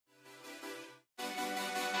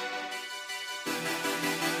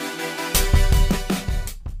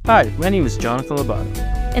Hi, my name is Jonathan Lobato,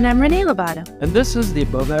 And I'm Renee Lobato. and this is the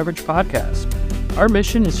Above Average Podcast. Our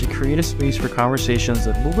mission is to create a space for conversations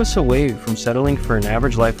that move us away from settling for an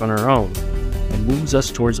average life on our own and moves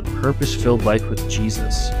us towards a purpose-filled life with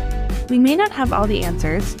Jesus. We may not have all the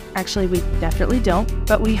answers, actually we definitely don't,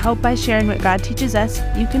 but we hope by sharing what God teaches us,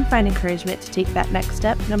 you can find encouragement to take that next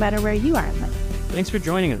step no matter where you are in life. Thanks for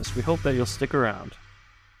joining us. We hope that you'll stick around.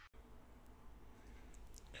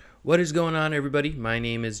 What is going on, everybody? My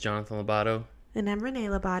name is Jonathan Lobato, And I'm Renee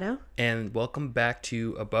Lobato. and welcome back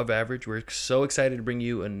to Above Average. We're so excited to bring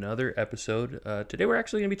you another episode. Today we're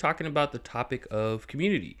actually going to be talking about the topic of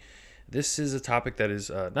community. This is a topic that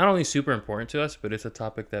is not only super important to us, but it's a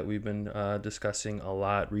topic that we've been discussing a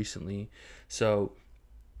lot recently. So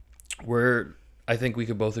I think we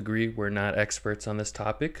could both agree we're not experts on this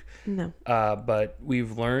topic. No. But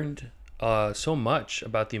we've learned so much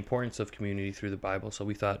about the importance of community through the Bible. So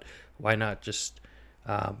we thought, why not just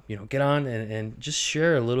get on and just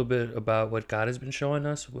share a little bit about what God has been showing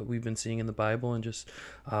us, what we've been seeing in the Bible, and just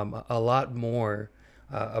a lot more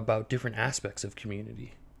about different aspects of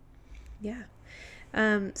community. Yeah.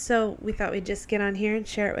 So we thought we'd just get on here and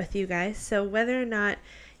share it with you guys. So whether or not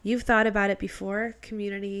you've thought about it before,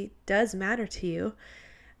 community does matter to you.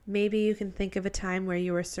 Maybe you can think of a time where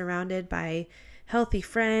you were surrounded by healthy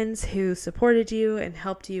friends who supported you and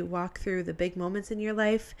helped you walk through the big moments in your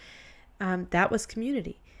life. That was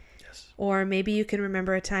community. Yes. Or maybe you can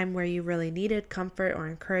remember a time where you really needed comfort or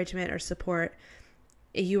encouragement or support.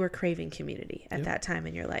 You were craving community at that time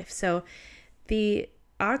in your life. So the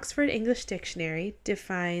Oxford English Dictionary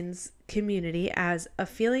defines community as a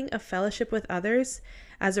feeling of fellowship with others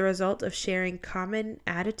as a result of sharing common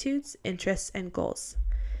attitudes, interests, and goals.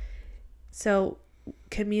 So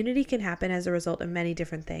community can happen as a result of many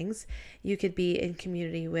different things. You could be in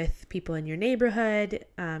community with people in your neighborhood.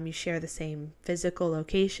 You share the same physical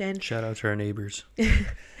location. Shout out to our neighbors.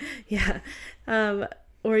 Yeah.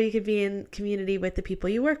 Or you could be in community with the people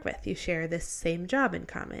you work with. You share this same job in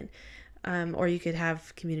common. Or you could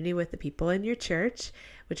have community with the people in your church,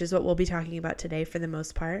 which is what we'll be talking about today for the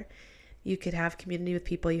most part. You could have community with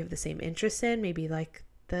people you have the same interests in, maybe like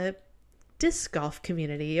the disc golf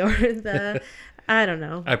community or the, I don't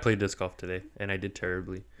know. I played disc golf today, and I did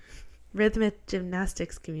terribly. Rhythmic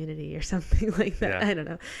gymnastics community or something like that. Yeah. I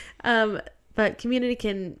don't know. But community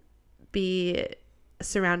can be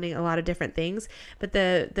surrounding a lot of different things. But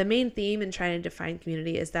the main theme in trying to define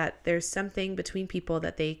community is that there's something between people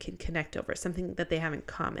that they can connect over, something that they have in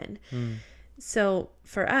common. So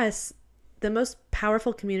for us, the most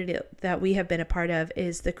powerful community that we have been a part of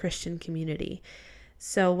is the Christian community.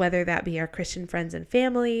 So whether that be our Christian friends and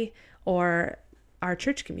family or our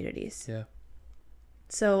church communities. Yeah.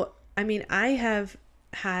 So, I mean, I have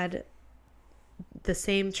had the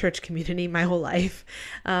same church community my whole life,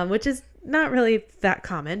 which is not really that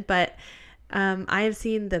common, but I have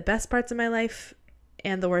seen the best parts of my life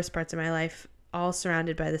and the worst parts of my life all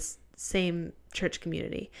surrounded by this same church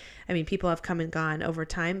community. I mean, people have come and gone over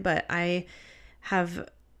time, but I have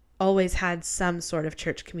always had some sort of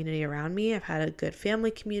church community around me. I've had a good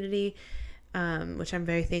family community, which I'm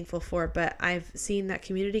very thankful for, but I've seen that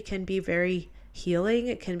community can be very healing.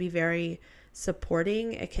 It can be very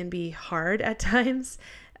supporting. It can be hard at times,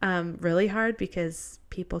 really hard because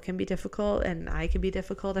people can be difficult and I can be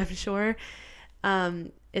difficult, I'm sure.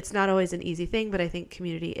 It's not always an easy thing, but I think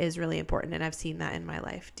community is really important, and I've seen that in my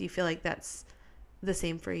life. Do you feel like that's the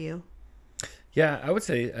same for you? Yeah, I would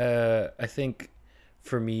say, I think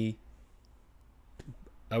for me,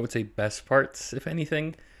 I would say best parts, if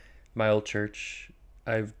anything, my old church.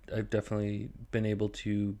 I've definitely been able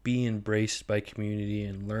to be embraced by community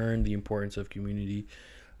and learn the importance of community,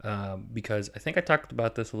 because I think I talked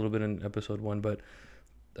about this a little bit in episode 1, but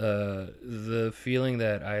the feeling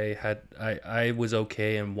that I was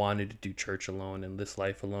okay and wanted to do church alone and this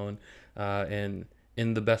life alone, and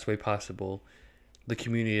in the best way possible. The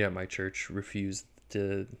community at my church refused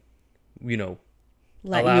to,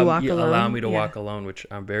 allow me to walk alone, which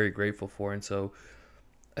I'm very grateful for. And so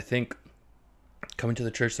I think coming to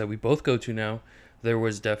the church that we both go to now, there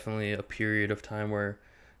was definitely a period of time where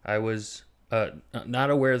I was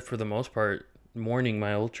not aware, for the most part, mourning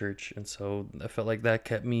my old church. And so I felt like that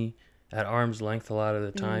kept me at arm's length a lot of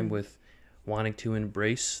the time with wanting to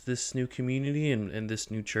embrace this new community and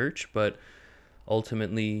this new church. But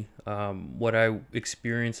ultimately, what I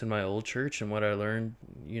experienced in my old church and what I learned,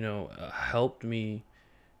 helped me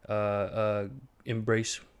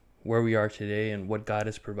embrace where we are today and what God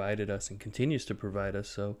has provided us and continues to provide us.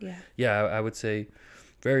 So yeah, I would say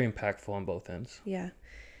very impactful on both ends. Yeah.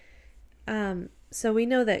 So we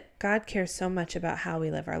know that God cares so much about how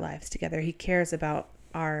we live our lives together. He cares about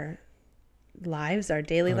our lives, our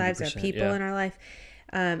daily lives, our 100%. people Yeah. in our life.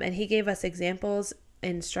 And he gave us examples,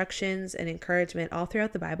 instructions, and encouragement all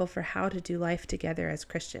throughout the Bible for how to do life together as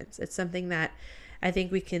Christians. It's something that I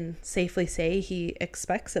think we can safely say he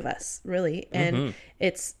expects of us, really. And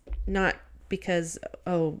it's not because,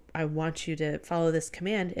 oh, I want you to follow this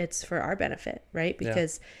command. It's for our benefit, right?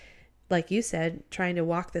 Because like you said, trying to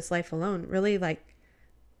walk this life alone really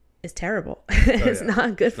is terrible. It's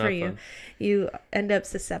not good for you. Fun. You end up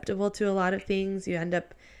susceptible to a lot of things. You end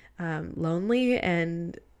up lonely,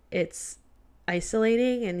 and it's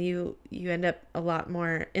isolating, and you end up a lot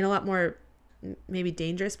more maybe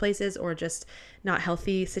dangerous places, or just not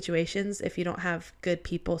healthy situations if you don't have good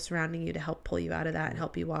people surrounding you to help pull you out of that and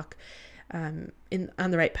help you walk on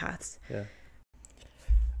the right paths. Yeah.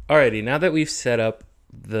 Alrighty, now that we've set up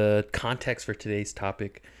the context for today's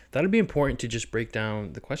topic, that'd be important to just break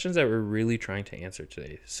down the questions that we're really trying to answer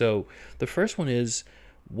today. So the first one is,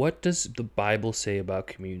 what does the Bible say about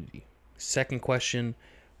community? Second question,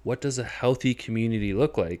 what does a healthy community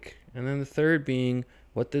look like? And then the third being,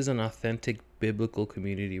 what does an authentic biblical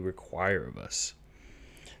community require of us?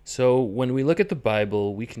 So when we look at the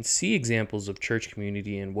Bible, we can see examples of church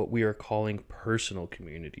community and what we are calling personal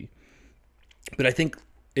community. But I think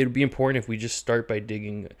it would be important if we just start by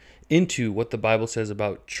digging into what the Bible says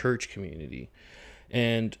about church community.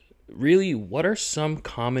 And really, what are some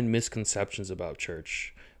common misconceptions about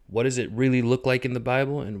church? What does it really look like in the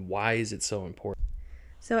Bible, and why is it so important?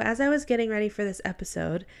 So as I was getting ready for this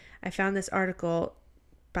episode, I found this article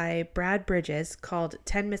by Brad Bridges called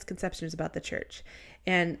 10 Misconceptions About the Church.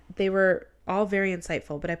 And they were all very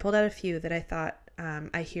insightful, but I pulled out a few that I thought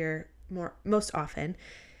I hear most often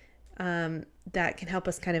that can help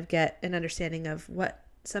us kind of get an understanding of what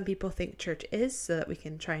some people think church is, so that we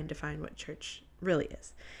can try and define what church really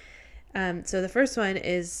is. So the first one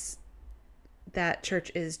is that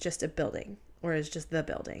church is just a building, or is just the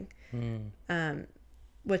building,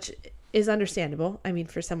 which is understandable. I mean,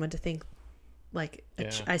 for someone to think like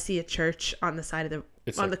I see a church on the side of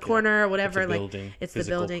the corner or whatever, it's a building, like it's the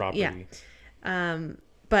building. Property. Yeah.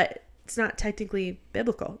 But it's not technically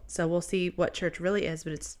biblical. So we'll see what church really is,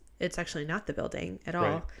 but it's actually not the building at all.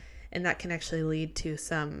 Right. And that can actually lead to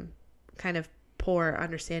some kind of poor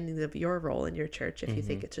understandings of your role in your church if you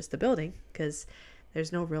think it's just the building, because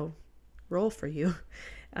there's no real role for you.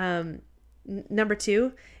 Number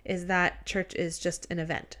two is that church is just an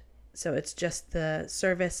event. So it's just the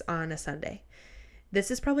service on a Sunday. This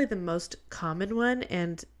is probably the most common one,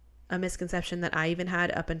 and a misconception that I even had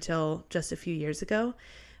up until just a few years ago.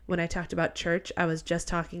 When I talked about church, I was just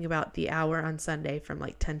talking about the hour on Sunday from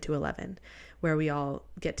like 10 to 11, where we all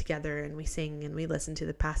get together and we sing and we listen to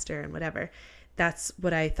the pastor and whatever. That's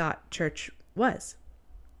what I thought church was.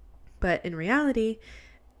 But in reality,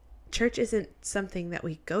 church isn't something that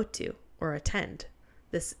we go to or attend.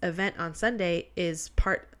 This event on Sunday is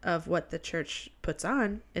part of what the church puts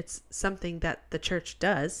on. It's something that the church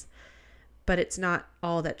does, but it's not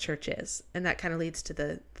all that church is. And that kind of leads to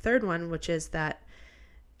the third one, which is that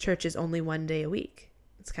church is only one day a week.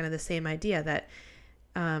 It's kind of the same idea that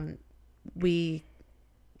we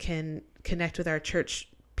can connect with our church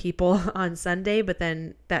people on Sunday, but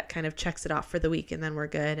then that kind of checks it off for the week, and then we're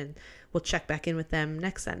good, and we'll check back in with them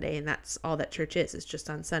next Sunday, and that's all that church is just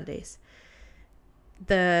on Sundays.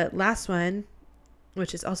 The last one,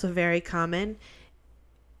 which is also very common,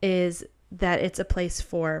 is that it's a place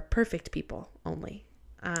for perfect people only.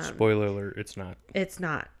 Spoiler alert, it's not. It's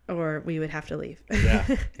not, or we would have to leave.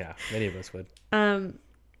 Yeah, many of us would.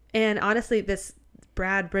 And honestly, this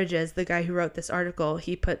Brad Bridges, the guy who wrote this article,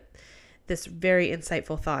 he put this very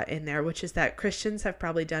insightful thought in there, which is that Christians have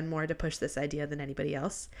probably done more to push this idea than anybody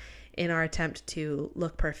else in our attempt to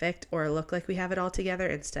look perfect or look like we have it all together,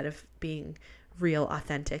 instead of being real,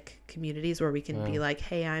 authentic communities where we can be like,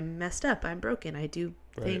 hey, I'm messed up, I'm broken, I do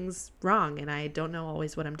things wrong, and I don't know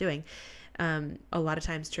always what I'm doing. A lot of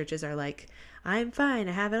times churches are like, I'm fine,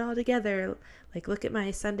 I have it all together, like look at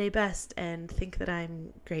my Sunday best and think that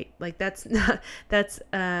I'm great. Like that's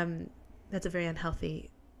a very unhealthy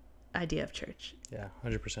idea of church. Yeah,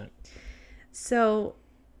 100%. So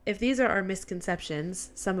if these are our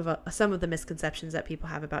misconceptions, some of the misconceptions that people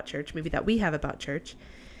have about church, maybe that we have about church,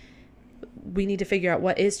 we need to figure out,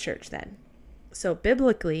 what is church then? So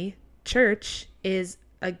biblically, church is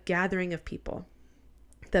a gathering of people.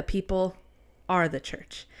 The people are the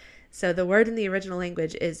church. So the word in the original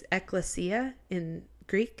language is ekklesia in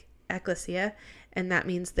Greek, ekklesia, and that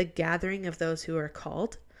means the gathering of those who are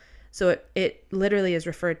called. So it literally is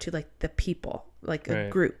referred to like the people, like a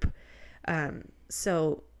group.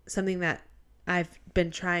 So something that I've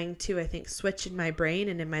been trying to, I think, switch in my brain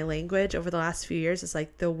and in my language over the last few years is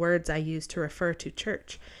like the words I use to refer to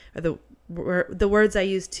church, or the words I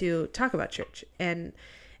use to talk about church. And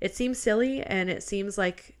it seems silly, and it seems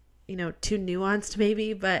like, too nuanced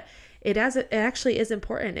maybe, but it actually is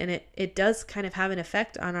important, and it does kind of have an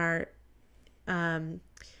effect on our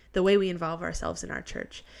the way we involve ourselves in our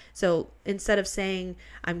church. So instead of saying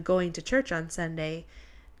I'm going to church on Sunday,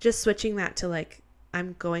 just switching that to like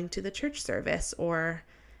I'm going to the church service, or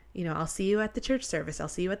I'll see you at the church service, I'll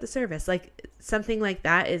see you at the service. Like something like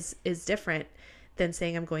that is different than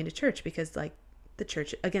saying I'm going to church, because like the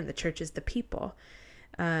church is the people.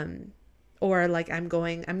 Or like I'm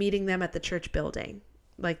meeting them at the church building.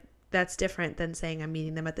 Like that's different than saying I'm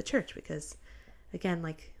meeting them at the church, because again,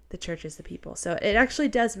 like the church is the people. So it actually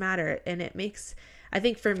does matter. And I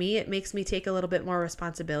think for me, it makes me take a little bit more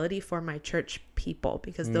responsibility for my church people,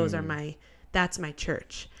 because that's my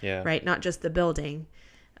church, right? Not just the building.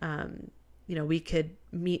 We could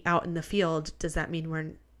meet out in the field. Does that mean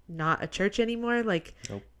we're not a church anymore? Like,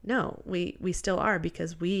 nope. No, we still are,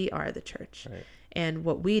 because we are the church. Right. And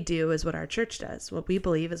what we do is what our church does. What we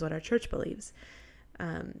believe is what our church believes.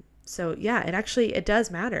 So yeah, it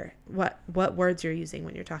does matter what words you're using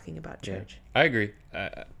when you're talking about church. Yeah, I agree.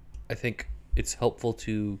 I think it's helpful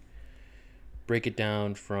to break it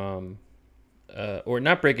down from, or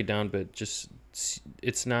not break it down, but just,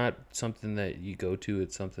 it's not something that you go to,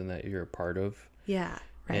 it's something that you're a part of. Yeah,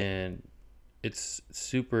 right. And it's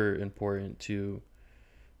super important to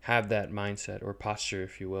have that mindset or posture,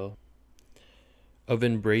 if you will, of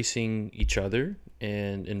embracing each other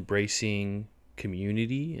and embracing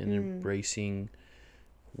community and embracing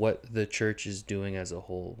what the church is doing as a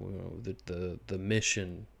whole, the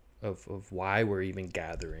mission of why we're even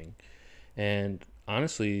gathering. And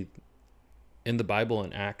honestly, in the Bible,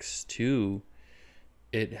 in Acts 2,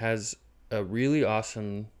 it has a really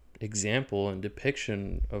awesome example and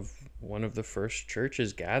depiction of one of the first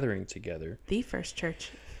churches gathering together. The first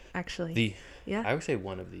church, actually. I would say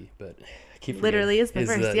one of the, but I keep literally is the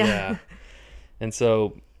first. Yeah. And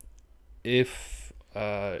so if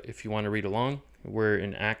you want to read along, we're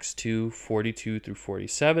in Acts 2:42 through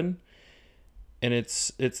 47, and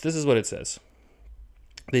it's this is what it says.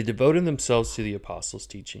 They devoted themselves to the apostles'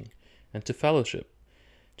 teaching and to fellowship,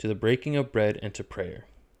 to the breaking of bread and to prayer.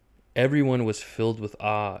 Everyone was filled with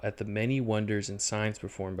awe at the many wonders and signs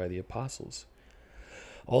performed by the apostles.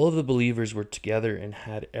 All of the believers were together and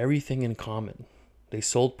had everything in common. They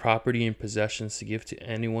sold property and possessions to give to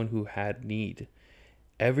anyone who had need.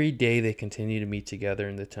 Every day they continued to meet together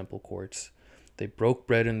in the temple courts. They broke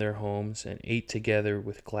bread in their homes and ate together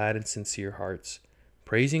with glad and sincere hearts,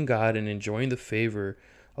 praising God and enjoying the favor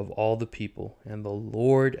of all the people. And the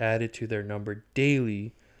Lord added to their number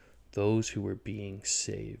daily those who were being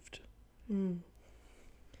saved.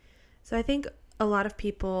 So I think a lot of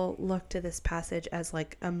people look to this passage as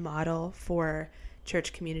like a model for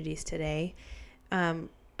church communities today.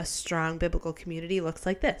 A strong biblical community looks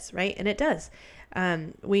like this, right? And it does.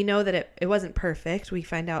 We know that it wasn't perfect. We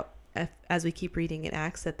find out as we keep reading in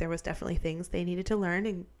Acts that there was definitely things they needed to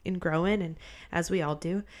learn and grow in, and as we all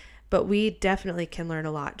do. But we definitely can learn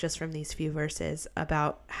a lot just from these few verses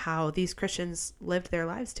about how these Christians lived their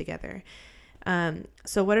lives together.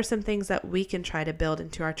 So what are some things that we can try to build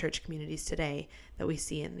into our church communities today that we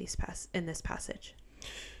see in this passage?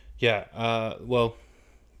 Yeah. Well,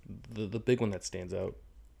 the big one that stands out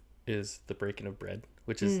is the breaking of bread,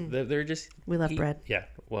 which is they're just... We love bread. Yeah.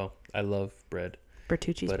 Well, I love bread.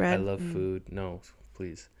 Bertucci's but bread. I love food. No,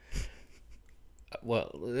 please. Well,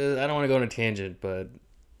 I don't want to go on a tangent, but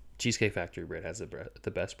Cheesecake Factory bread has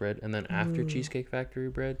the best bread. And then after Cheesecake Factory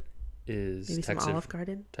bread is maybe some Olive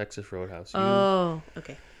Garden? Texas Roadhouse.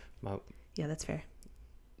 Okay. Yeah, that's fair.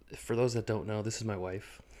 For those that don't know, this is my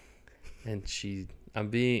wife. And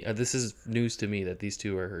this is news to me that these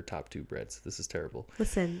two are her top two breads. This is terrible.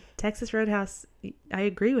 Listen, Texas Roadhouse, I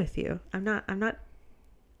agree with you. I'm not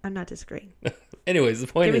disagreeing. Anyways, the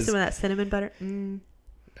point is... Give me some of that cinnamon butter.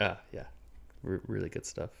 Yeah. Really good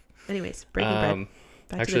stuff. Anyways, breaking bread.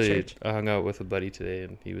 Actually, I hung out with a buddy today,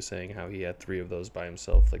 and he was saying how he had 3 of those by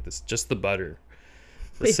himself. Like this, just the butter.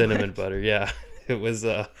 The cinnamon butter. Yeah. It was...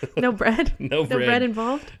 no bread? No bread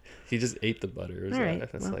involved? He just ate the butter. It was, all right.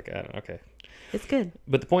 It's like, I don't know. Okay. It's good.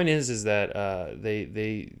 But the point is that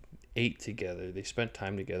they ate together. They spent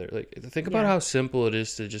time together. Like, think about how simple it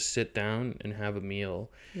is to just sit down and have a meal.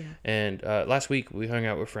 Yeah. And last week we hung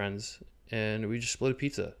out with friends and we just split a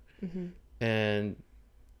pizza. Mm-hmm. And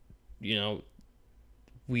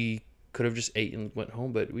we could have just ate and went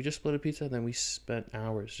home, but we just split a pizza and then we spent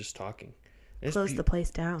hours just talking. close the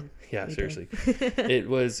place down. Yeah, We seriously. did. It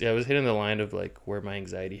was hitting the line of like where my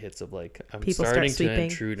anxiety hits of like I'm People start starting to sweeping.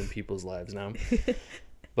 intrude in people's lives now.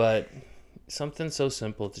 But something so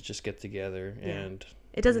simple to just get together Yeah. and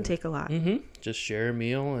It doesn't take a lot. just share a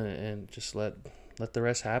meal and just let the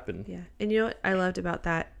rest happen. Yeah. And you know what I loved about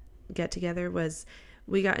that get together was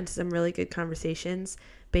we got into some really good conversations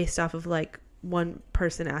based off of like one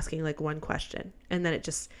person asking like one question, and then it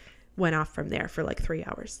just went off from there for like 3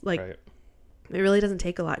 hours. Like Right. it really doesn't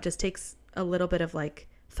take a lot. It just takes a little bit of like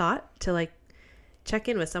thought to like check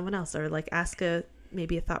in with someone else or like ask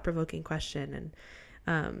maybe a thought-provoking question,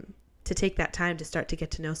 and to take that time to start to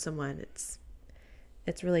get to know someone.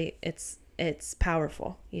 It's really it's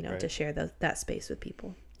powerful, you know, Right. to share that space with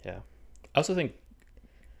people. Yeah. I also think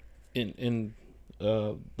in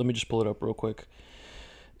let me just pull it up real quick.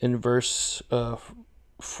 In verse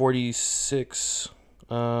 46,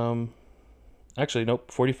 actually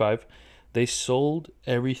nope, 45, they sold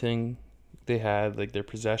everything they had, like their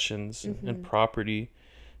possessions and property,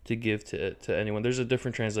 to give to anyone. There's a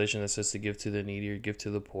different translation that says to give to the needy or give to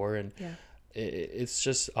the poor, and Yeah. it's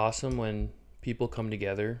just awesome when people come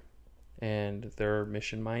together and they're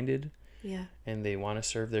mission minded Yeah. and they want to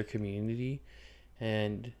serve their community.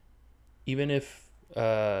 And even if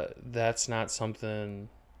that's not something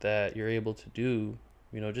that you're able to do,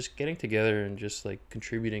 you know, just getting together and just like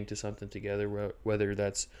contributing to something together, whether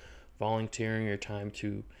that's volunteering your time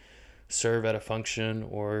to serve at a function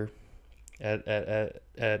or at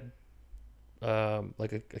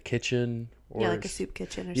like a kitchen, or like a soup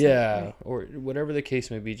kitchen or something. yeah, Right? or whatever the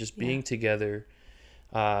case may be, just being Yeah. together,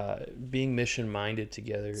 being mission minded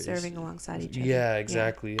together, Serving alongside each other. yeah,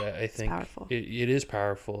 exactly. I think powerful. it is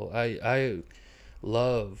powerful. I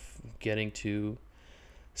love getting to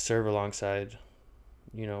serve alongside,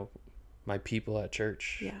 you know, my people at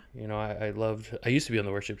church. Yeah. You know, I used to be on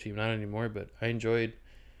the worship team, not anymore, but I enjoyed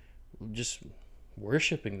just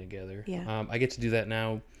worshiping together. Yeah. I get to do that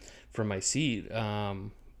now from my seat.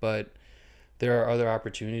 But there are other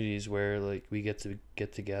opportunities where like we get to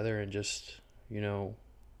get together and just, you know,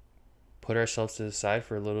 put ourselves to the side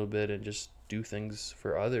for a little bit and just do things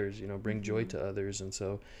for others, you know, bring joy to others. And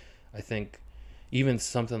so I think even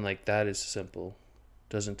something like that is simple,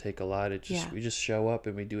 doesn't take a lot. It just, Yeah. we just show up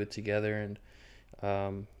and we do it together.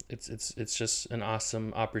 And it's just an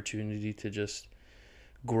awesome opportunity to just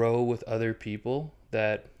grow with other people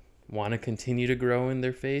that want to continue to grow in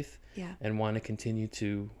their faith. Yeah. And want to continue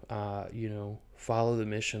to, you know, follow the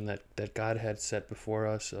mission that God had set before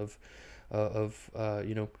us of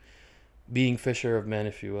you know, being fisher of men,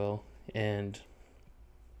 if you will, and,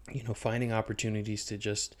 you know, finding opportunities to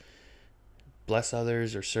just bless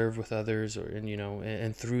others or serve with others, or, and, you know,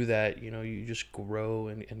 and through that, you know, you just grow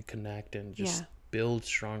and connect and just Yeah. build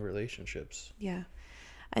strong relationships. Yeah.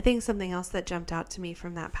 I think something else that jumped out to me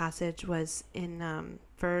from that passage was in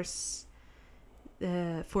verse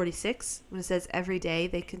 46, when it says, every day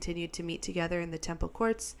they continued to meet together in the temple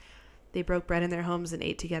courts. They broke bread in their homes and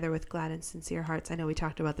ate together with glad and sincere hearts. I know we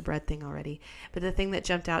talked about the bread thing already, but the thing that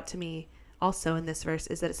jumped out to me also in this verse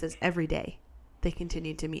is that it says every day they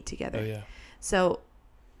continued to meet together. Oh yeah. So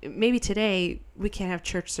maybe today we can't have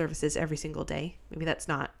church services every single day. Maybe that's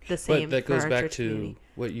not the same. But that for goes our back church to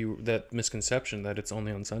community. that misconception that it's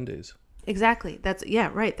only on Sundays. Exactly. That's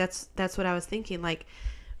right. That's what I was thinking. Like,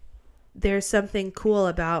 there's something cool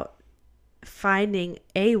about finding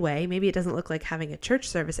a way. Maybe it doesn't look like having a church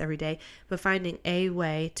service every day, but finding a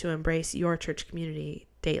way to embrace your church community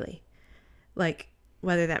daily. Like,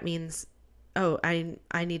 whether that means, oh,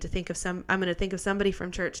 I need to think of I'm going to think of somebody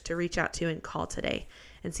from church to reach out to and call today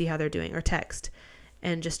and see how they're doing, or text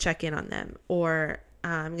and just check in on them. Or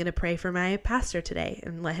I'm going to pray for my pastor today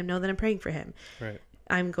and let him know that I'm praying for him. Right.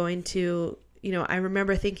 I'm going to, you know, I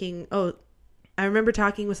remember thinking, I remember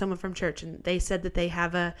talking with someone from church and they said that they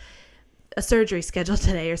have a surgery scheduled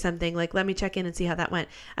today or something. Like, let me check in and see how that went.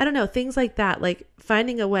 I don't know, things like that. Like,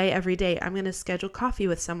 finding a way every day. I'm going to schedule coffee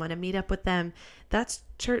with someone and meet up with them. That's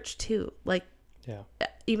church too. Like, Yeah.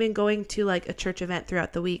 even going to like a church event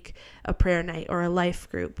throughout the week, a prayer night or a life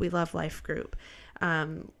group. We love life group,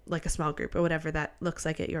 like a small group or whatever that looks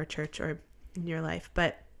like at your church or in your life.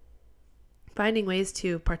 But finding ways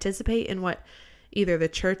to participate in what either the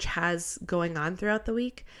church has going on throughout the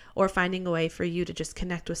week, or finding a way for you to just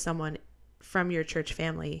connect with someone from your church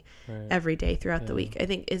family Right. every day throughout the week, I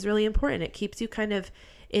think is really important. It keeps you kind of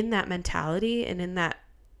in that mentality and in that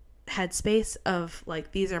headspace of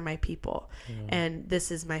like, these are my people and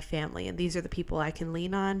this is my family and these are the people I can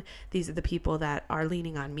lean on. These are the people that are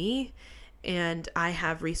leaning on me, and I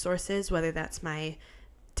have resources, whether that's my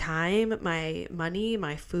time, my money,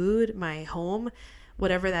 my food, my home,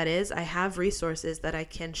 whatever that is, I have resources that I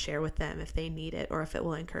can share with them if they need it or if it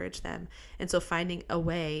will encourage them. And so finding a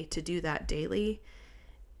way to do that daily,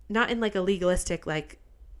 not in like a legalistic, like,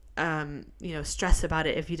 stress about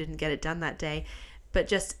it if you didn't get it done that day, but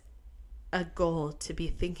just a goal to be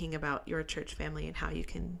thinking about your church family and how you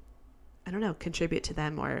can, I don't know, contribute to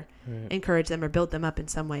them or encourage them or build them up in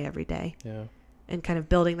some way every day. Yeah. And kind of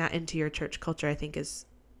building that into your church culture, I think is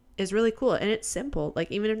really cool. And it's simple.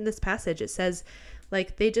 Like even in this passage, it says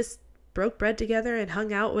like they just broke bread together and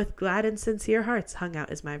hung out with glad and sincere hearts. Hung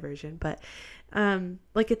out is my version, but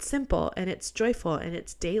like it's simple and it's joyful and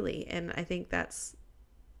it's daily. And I think that's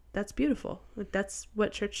beautiful. Like that's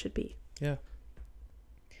what church should be. Yeah.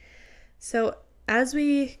 So as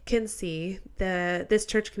we can see, this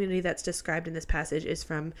church community that's described in this passage is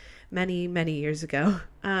from many, many years ago.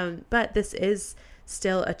 But this is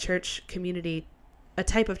still a church community, a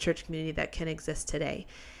type of church community that can exist today.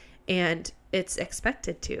 And it's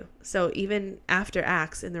expected to. So even after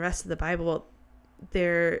Acts in the rest of the Bible,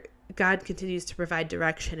 God continues to provide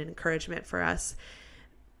direction and encouragement for us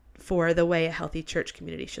for the way a healthy church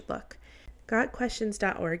community should look.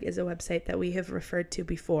 GotQuestions.org is a website that we have referred to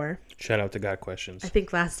before. Shout out to Got Questions. I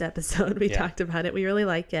think last episode we talked about it. We really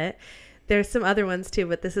like it. There's some other ones too,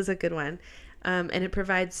 but this is a good one. And it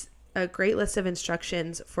provides a great list of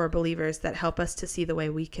instructions for believers that help us to see the way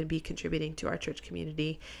we can be contributing to our church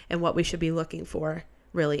community and what we should be looking for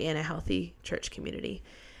really in a healthy church community.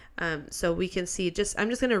 So we can see I'm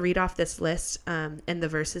just going to read off this list and the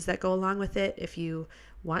verses that go along with it. If you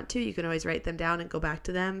want to, you can always write them down and go back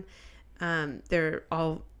to them. They're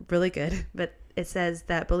all really good, but it says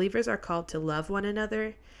that believers are called to love one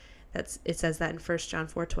another. It says that in 1 John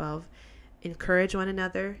 4:12. Encourage one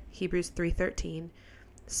another, Hebrews 3:13.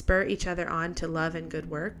 Spur each other on to love and good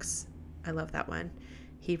works. I love that one.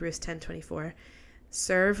 Hebrews 10:24.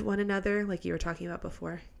 Serve one another, like you were talking about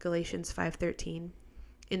before, Galatians 5:13.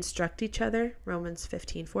 Instruct each other, Romans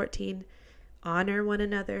 15:14. Honor one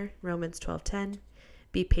another, Romans 12:10.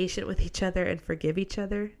 Be patient with each other and forgive each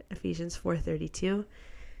other, Ephesians 4:32.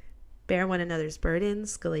 Bear one another's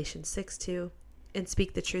burdens, Galatians 6:2. And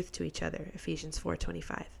speak the truth to each other, Ephesians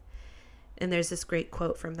 4:25. And there's this great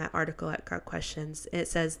quote from that article at Got Questions. It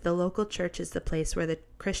says, the local church is the place where the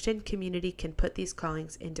Christian community can put these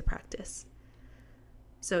callings into practice.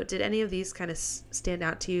 So did any of these kind of stand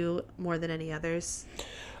out to you more than any others?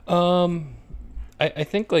 I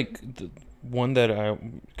think like the one that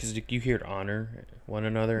because you hear it, honor one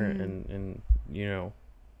another, and you know,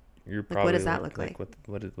 you're probably what does that look like?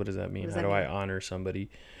 What does that mean? How do I honor somebody?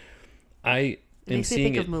 It makes me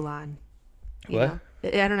think of Mulan. What? Know?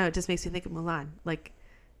 I don't know. It just makes me think of Mulan. Like,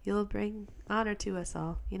 you'll bring honor to us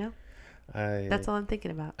all. You know. That's all I'm thinking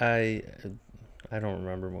about. I don't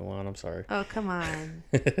remember Mulan. I'm sorry. Oh, come on.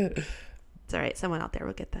 It's all right. Someone out there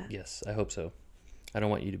will get that. Yes, I hope so. I don't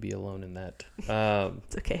want you to be alone in that.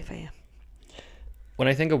 It's okay if I am. When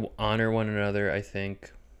I think of honor one another, I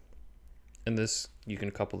think, and this, you can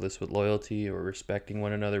couple this with loyalty or respecting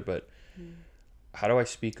one another, but how do I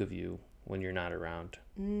speak of you when you're not around?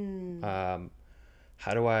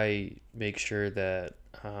 How do I make sure that,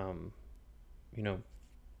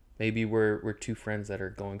 maybe we're two friends that are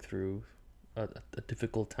going through a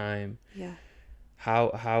difficult time. Yeah.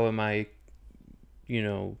 How am I,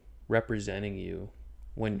 representing you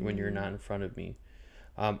when you're not in front of me?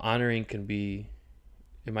 Honoring can be,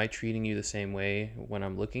 am I treating you the same way when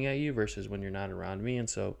I'm looking at you versus when you're not around me? And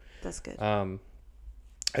so that's good.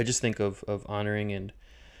 I just think of honoring, and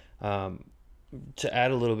to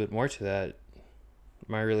add a little bit more to that,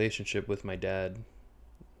 my relationship with my dad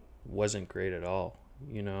wasn't great at all,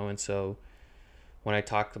 and so when I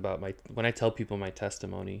tell people my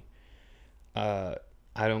testimony, I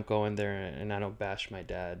don't go in there and I don't bash my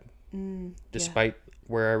dad, despite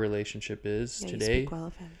where our relationship is today. You speak well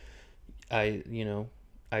of him.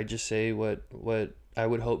 I just say what I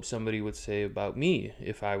would hope somebody would say about me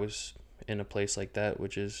if I was in a place like that,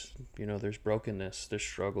 which is, there's brokenness, there's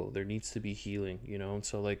struggle, there needs to be healing, and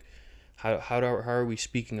so like, how are we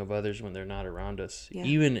speaking of others when they're not around us,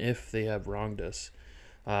 even if they have wronged us?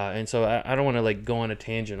 And so I don't want to like go on a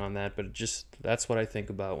tangent on that, but that's what I think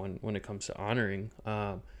about when it comes to honoring.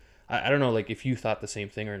 I don't know like if you thought the same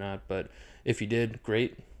thing or not, but if you did,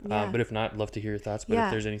 great. But if not, love to hear your thoughts. But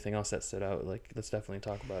if there's anything else that stood out, like, let's definitely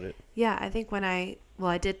talk about it. Yeah, I think I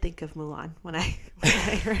did think of Mulan when I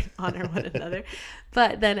heard honor one another.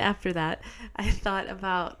 But then after that, I thought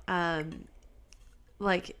about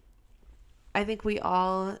I think we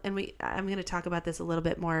all, and I'm going to talk about this a little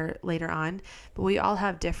bit more later on, but we all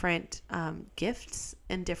have different gifts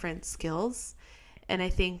and different skills. And I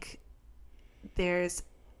think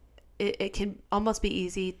it can almost be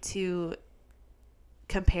easy to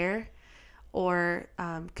compare or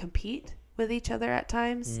compete with each other at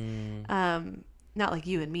times. Not like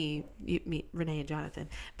you and me, Renee and Jonathan,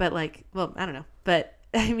 but like, well, I don't know. But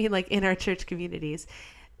I mean, like in our church communities,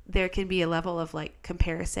 there can be a level of like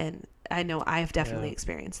comparison. I know I've definitely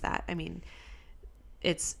experienced that. I mean,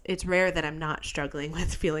 it's rare that I'm not struggling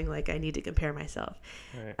with feeling like I need to compare myself.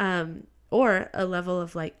 Right. Or a level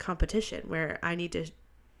of like competition where I need to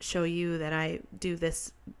show you that I do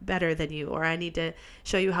this better than you, or I need to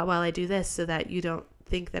show you how well I do this so that you don't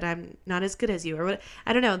think that I'm not as good as you, or what.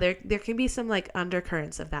 I don't know. There can be some like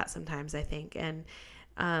undercurrents of that sometimes, I think. And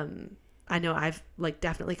I know I've like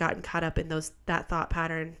definitely gotten caught up in that thought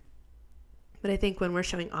pattern. But I think when we're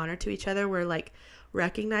showing honor to each other, we're like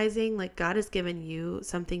recognizing like God has given you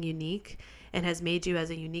something unique and has made you as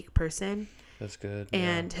a unique person. That's good.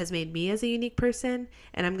 And has made me as a unique person.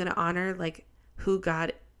 And I'm going to honor like who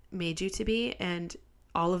God made you to be, and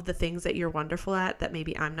all of the things that you're wonderful at that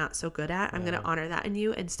maybe I'm not so good at. I'm going to honor that in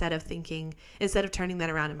you instead of turning that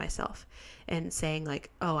around in myself and saying like,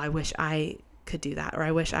 oh, I wish I could do that, or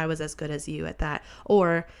I wish I was as good as you at that,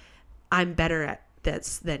 or I'm better at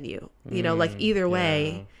this than you. You know, like either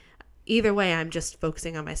way, I'm just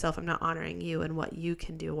focusing on myself. I'm not honoring you and what you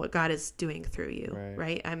can do, what God is doing through you,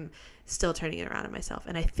 right? I'm still turning it around on myself.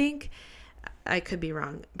 And I think, I could be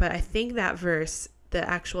wrong, but I think that verse, the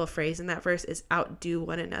actual phrase in that verse is outdo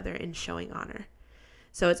one another in showing honor.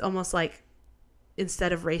 So it's almost like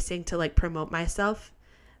instead of racing to like promote myself,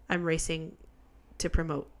 I'm racing to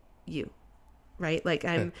promote you, right? Like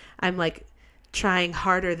I'm like trying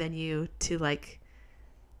harder than you to like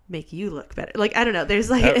make you look better. Like, I don't know. There's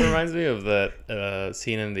like... That reminds me of that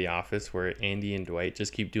scene in The Office where Andy and Dwight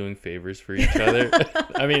just keep doing favors for each other.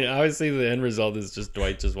 I mean, obviously the end result is just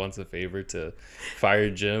Dwight just wants a favor to fire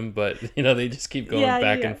Jim, but you know, they just keep going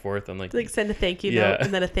back and forth on like send a thank you note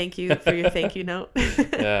and then a thank you for your thank you note.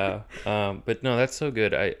 But no, that's so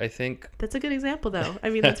good. I think that's a good example though. I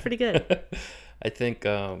mean, that's pretty good. I think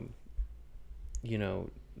you know,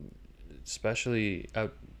 especially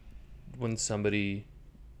when somebody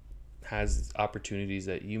has opportunities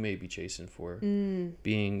that you may be chasing for,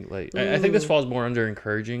 being like, I think this falls more under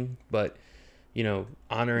encouraging, but you know,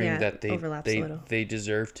 honoring that they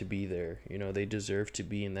deserve to be there. You know, they deserve to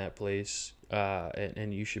be in that place,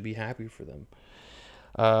 and you should be happy for them.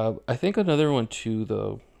 I think another one too,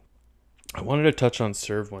 though, I wanted to touch on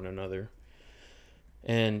serve one another.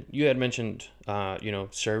 And you had mentioned, you know,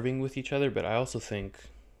 serving with each other, but I also think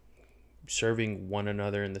serving one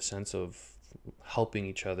another in the sense of helping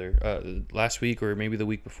each other. Last week or maybe the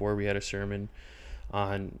week before, we had a sermon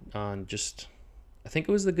on just, I think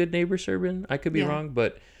it was the Good Neighbor sermon. I could be wrong,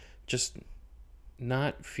 but just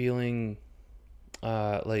not feeling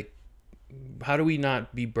like, how do we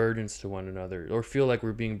not be burdens to one another or feel like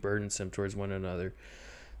we're being burdensome towards one another,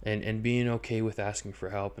 and being okay with asking for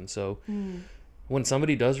help. And so when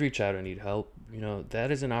somebody does reach out and need help, you know,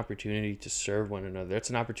 that is an opportunity to serve one another. That's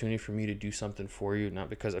an opportunity for me to do something for you, not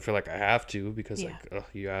because I feel like I have to, because like,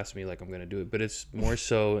 you asked me, like I'm going to do it, but it's more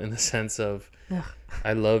so in the sense of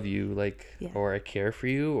I love you, like, or I care for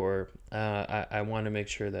you, or I want to make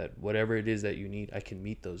sure that whatever it is that you need, I can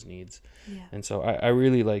meet those needs. And so I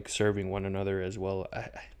really like serving one another as well. I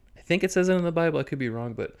think it says it in the Bible. I could be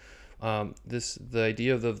wrong, but the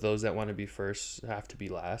idea of those that want to be first have to be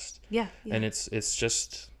last. And it's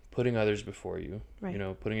just putting others before you, you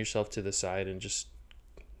know, putting yourself to the side and just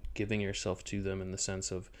giving yourself to them in the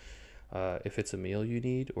sense of if it's a meal you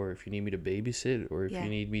need, or if you need me to babysit, or if you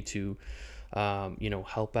need me to you know,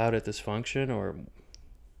 help out at this function, or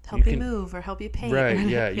help you move, or help you paint,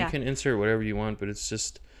 you can insert whatever you want, but it's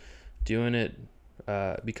just doing it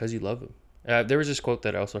because you love them. There was this quote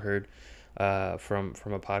that I also heard from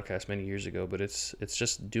a podcast many years ago, but it's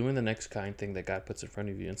just doing the next kind thing that God puts in front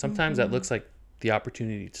of you, and sometimes that looks like the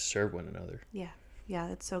opportunity to serve one another.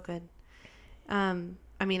 That's so good.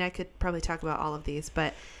 I mean, I could probably talk about all of these,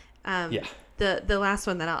 but the last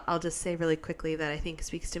one that I'll just say really quickly that I think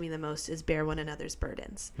speaks to me the most is bear one another's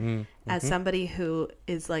burdens. As somebody who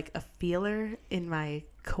is like a feeler in my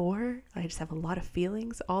core, I just have a lot of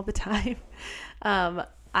feelings all the time.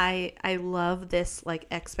 I love this like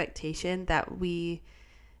expectation that we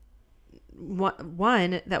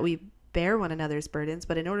that we bear one another's burdens,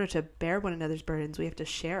 but in order to bear one another's burdens, we have to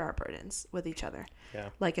share our burdens with each other.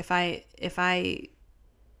 Like if I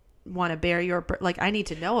want to bear your like, I need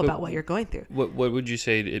to know about what you're going through. What would you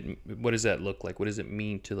say what does that look like? What does it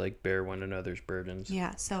mean to like bear one another's burdens?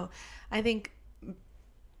 So I think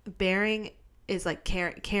bearing is like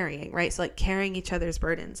carrying, right? So like carrying each other's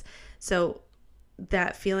burdens. So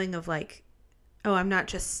that feeling of like, oh, I'm not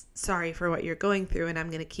just sorry for what you're going through and I'm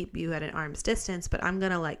going to keep you at an arm's distance, but I'm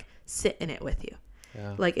going to like sit in it with you.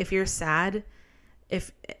 Yeah. Like if you're sad,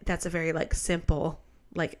 if that's a very like simple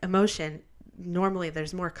like emotion, normally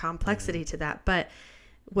there's more complexity to that, but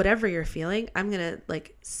whatever you're feeling, I'm going to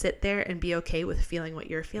like sit there and be okay with feeling what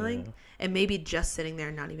you're feeling, and maybe just sitting there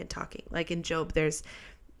and not even talking. Like in Job, there's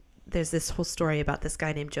this whole story about this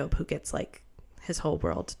guy named Job who gets like his whole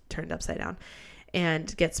world turned upside down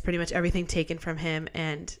and gets pretty much everything taken from him,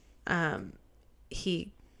 and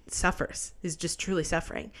he suffers. He's just truly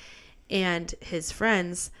suffering. And his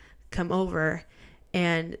friends come over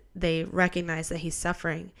and they recognize that he's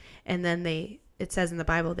suffering, and then it says in the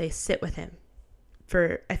Bible, they sit with him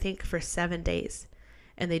for, I think, for 7 days,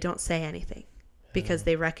 and they don't say anything because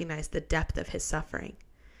they recognize the depth of his suffering.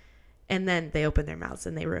 And then they open their mouths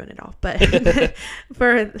and they ruin it all. But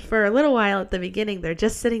for a little while at the beginning, they're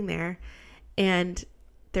just sitting there and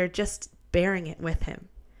they're just bearing it with him.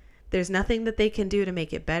 There's nothing that they can do to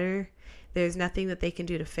make it better. There's nothing that they can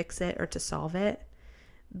do to fix it or to solve it.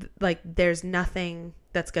 Like there's nothing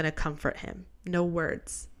that's going to comfort him. No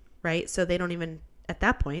words, right? So they don't even, at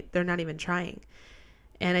that point, they're not even trying.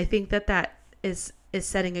 And I think that is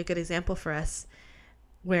setting a good example for us,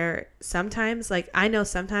 where sometimes, like I know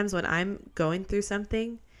sometimes when I'm going through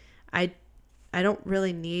something, I don't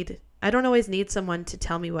always need someone to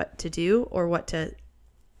tell me what to do or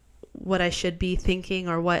what I should be thinking,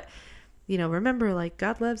 or what, remember, like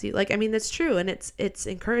God loves you. Like, I mean, that's true. And it's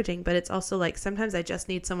encouraging, but it's also like, sometimes I just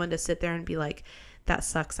need someone to sit there and be like, that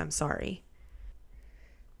sucks. I'm sorry.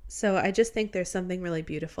 So I just think there's something really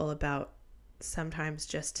beautiful about sometimes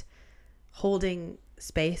just holding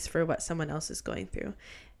space for what someone else is going through.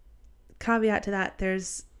 Caveat to that,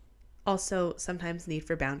 there's also sometimes need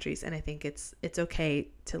for boundaries, and I think it's okay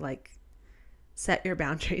to like set your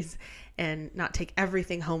boundaries and not take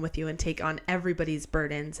everything home with you and take on everybody's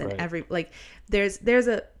burdens and there's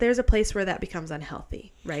a place where that becomes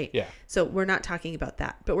unhealthy, right? Yeah. So we're not talking about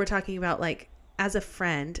that, but we're talking about like as a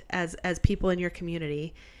friend, as people in your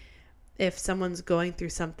community, if someone's going through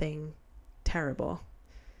something terrible,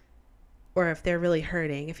 or if they're really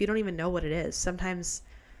hurting, if you don't even know what it is, sometimes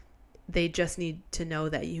they just need to know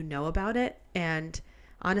that you know about it. And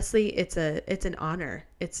honestly, it's an honor.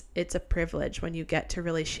 It's a privilege when you get to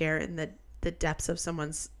really share in the depths of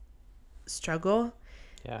someone's struggle.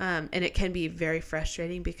 Yeah. And it can be very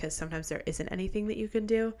frustrating because sometimes there isn't anything that you can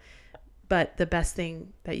do. But the best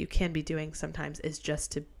thing that you can be doing sometimes is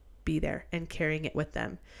just to be there and carrying it with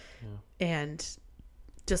them, and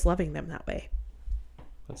just loving them that way.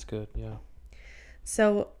 That's good. Yeah.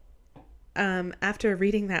 So after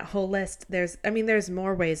reading that whole list, there's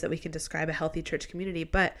more ways that we can describe a healthy church community,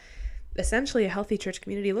 but essentially a healthy church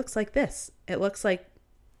community looks like this. It looks like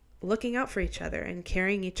looking out for each other and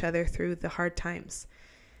carrying each other through the hard times.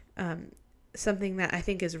 Something that I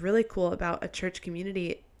think is really cool about a church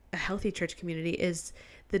community, a healthy church community, is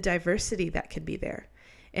the diversity that can be there.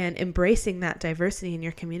 And embracing that diversity in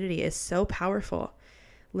your community is so powerful.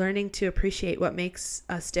 Learning to appreciate what makes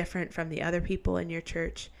us different from the other people in your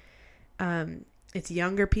church. It's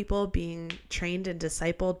younger people being trained and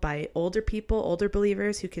discipled by older people, older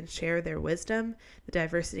believers who can share their wisdom. The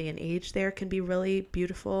diversity in age there can be really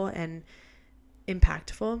beautiful and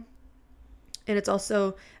impactful. And it's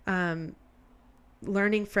also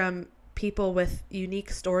learning from people with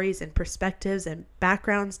unique stories and perspectives and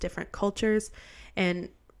backgrounds, different cultures, and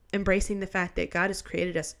embracing the fact that God has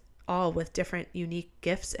created us all with different unique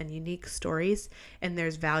gifts and unique stories, and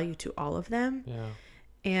there's value to all of them. Yeah.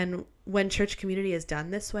 And when church community is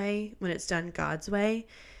done this way, when it's done God's way,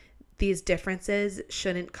 these differences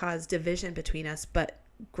shouldn't cause division between us, but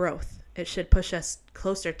growth. It should push us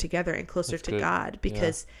closer together and closer to God,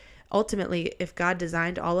 because ultimately, if God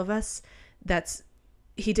designed all of us,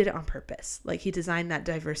 he did it on purpose. Like he designed that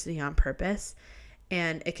diversity on purpose,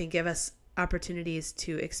 and it can give us opportunities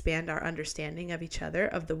to expand our understanding of each other,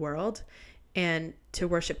 of the world, and to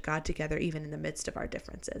worship God together, even in the midst of our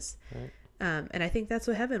differences. Right. And I think that's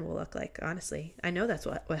what heaven will look like, honestly. I know that's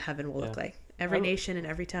what heaven will look like. Every nation and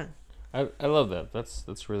every tongue. I love that.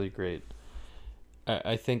 That's really great.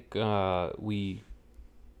 I think that's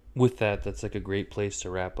like a great place to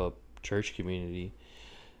wrap up church community.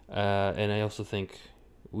 And I also think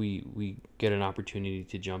we get an opportunity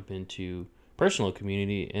to jump into personal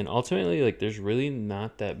community, and ultimately, like, there's really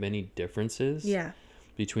not that many differences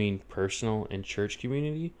between personal and church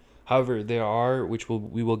community. However, there are, which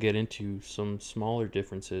we will get into, some smaller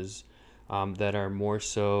differences that are more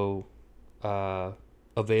so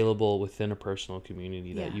available within a personal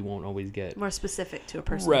community that you won't always get. More specific to a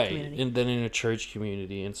personal community. And then in a church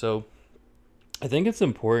community. And so I think it's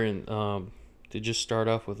important to just start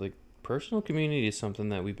off with, like, personal community is something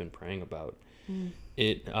that we've been praying about. Mm.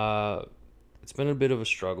 It's been a bit of a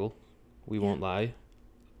struggle, we Yeah. won't lie,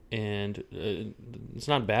 and it's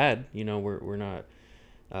not bad. We're not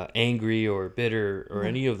angry or bitter or No.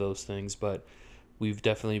 any of those things, but we've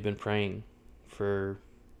definitely been praying for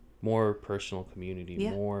more personal community,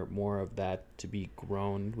 Yeah. more of that to be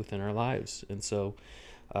grown within our lives. And so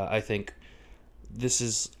I think this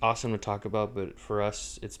is awesome to talk about, but for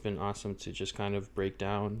us, it's been awesome to just kind of break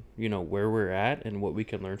down, where we're at and what we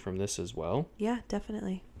can learn from this as well. Yeah,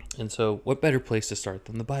 definitely. And so, what better place to start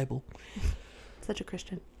than the Bible? Such a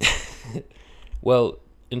Christian. Well,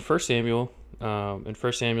 in First Samuel,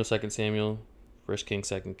 Second Samuel, First Kings,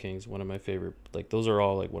 Second Kings, one of my favorite. Like, those are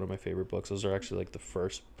all like one of my favorite books. Those are actually like the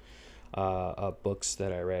first books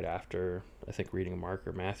that I read after, I think, reading Mark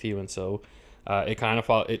or Matthew. And so it kind of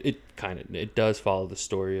follow it does follow the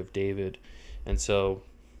story of David. And so,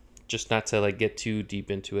 just not to like get too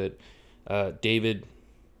deep into it, David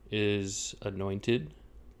is anointed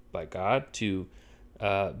by God to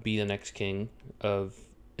be the next king of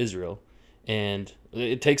Israel, and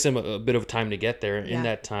it takes him a bit of time to get there. Yeah. In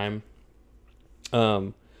that time,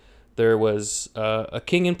 there was a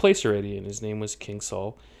king in place already, and his name was King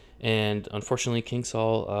Saul. And unfortunately, King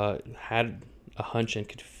Saul had a hunch and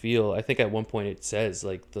could feel. I think at one point it says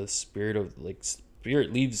like the spirit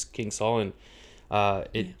leaves King Saul, and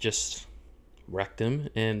it just wrecked him.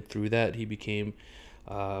 And through that, he became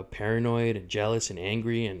paranoid and jealous and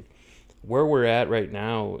angry. And where we're at right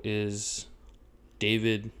now is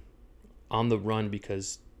David on the run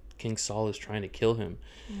because King Saul is trying to kill him.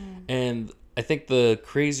 And I think the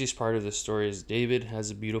craziest part of this story is David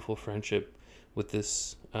has a beautiful friendship with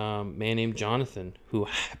this man named Jonathan, who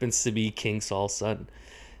happens to be King Saul's son.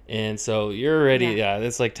 And so you're already,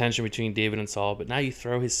 it's like tension between David and Saul, but now you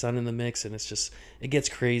throw his son in the mix and it gets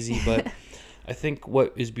crazy. But I think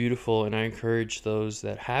what is beautiful, and I encourage those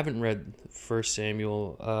that haven't read First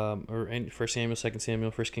Samuel, or First Samuel, Second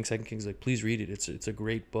Samuel, First Kings, Second Kings, like, please read it. It's a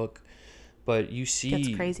great book. But you see,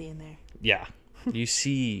 Gets crazy in there. yeah, you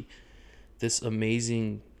see this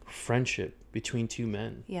amazing friendship between two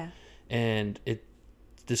men. Yeah. And it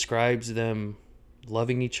describes them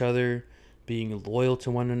loving each other, being loyal to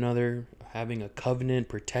one another, having a covenant,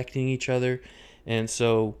 protecting each other. And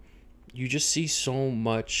so you just see so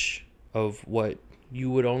much of what you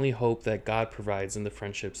would only hope that God provides in the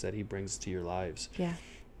friendships that he brings to your lives. Yeah.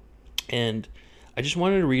 And I just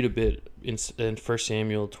wanted to read a bit in 1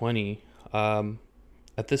 Samuel 20.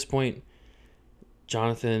 At this point,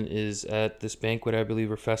 Jonathan is at this banquet, I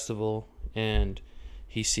believe, or festival, and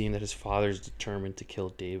he's seeing that his father's determined to kill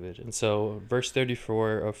David. And so verse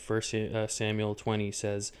 34 of 1 Samuel 20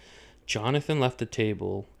 says, Jonathan left the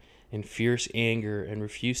table in fierce anger and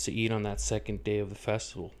refused to eat on that second day of the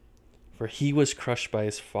festival, for he was crushed by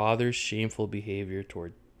his father's shameful behavior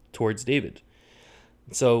towards David.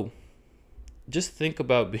 So just think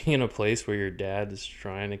about being in a place where your dad is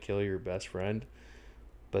trying to kill your best friend,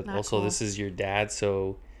 but Not also cool. this is your dad,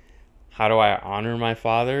 so how do I honor my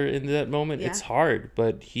father in that moment? Yeah. It's hard,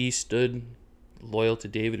 but he stood loyal to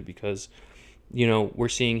David because, we're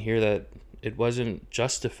seeing here that it wasn't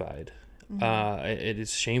justified. It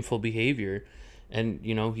is shameful behavior, and,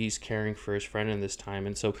 he's caring for his friend in this time.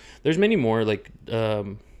 And so there's many more like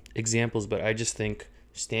examples, but I just think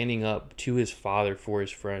standing up to his father for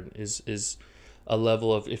his friend is a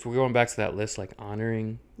level of, if we're going back to that list, like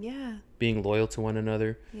honoring, Yeah. being loyal to one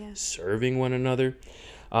another, Yeah. serving one another.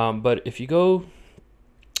 But if you go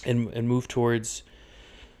and move towards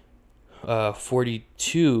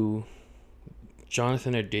 42,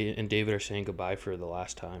 Jonathan and David are saying goodbye for the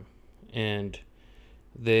last time. And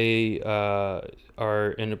they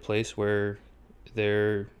are in a place where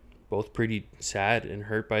they're both pretty sad and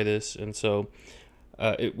hurt by this. And so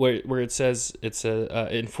where it says,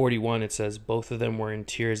 in 41, it says both of them were in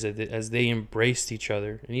tears as they embraced each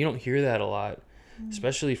other. And you don't hear that a lot,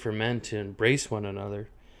 especially for men to embrace one another.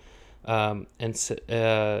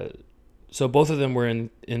 So both of them were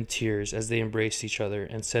in tears as they embraced each other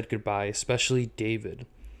and said goodbye, especially David.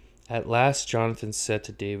 At last, Jonathan said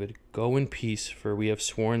to David, "Go in peace, for we have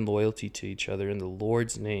sworn loyalty to each other in the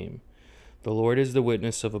Lord's name. The Lord is the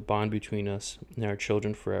witness of a bond between us and our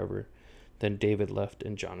children forever." Then David left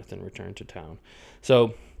and Jonathan returned to town.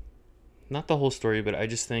 So, not the whole story, but I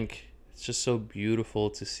just think it's just so beautiful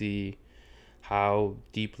to see how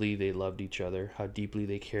deeply they loved each other, how deeply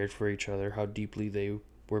they cared for each other, how deeply they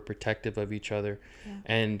were protective of each other. Yeah.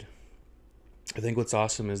 And I think what's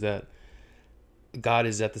awesome is that God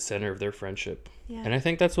is at the center of their friendship. Yeah. And I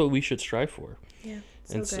think that's what we should strive for. Yeah.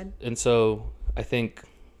 So good. And so I think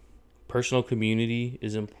personal community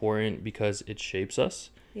is important because it shapes us.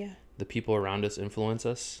 Yeah. The people around us influence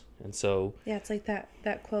us. And so, Yeah, it's like that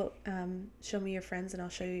quote, show me your friends and I'll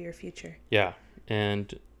show you your future. yeah.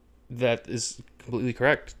 And that is completely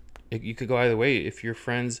correct. You could go either way. If your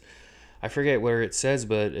friends, I forget where it says,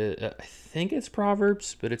 but I think it's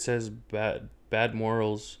Proverbs, but it says bad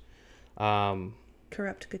morals.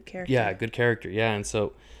 Corrupt good character. Yeah, good character. Yeah. And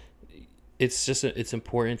so it's just, it's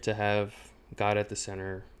important to have God at the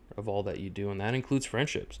center of all that you do. And that includes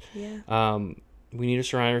friendships. Yeah. We need to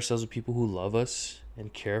surround ourselves with people who love us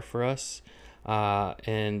and care for us,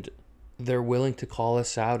 and they're willing to call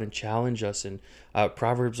us out and challenge us. And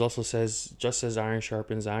Proverbs also says, just as iron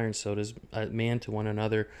sharpens iron, so does man to one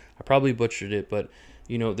another. I probably butchered it, but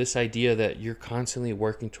this idea that you're constantly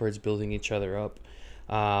working towards building each other up.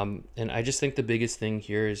 And I just think the biggest thing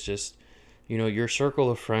here is just, your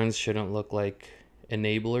circle of friends shouldn't look like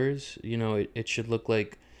enablers. It should look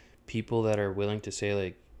like people that are willing to say,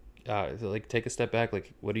 like take a step back,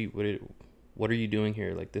 like what are you doing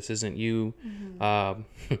here? Like, this isn't you.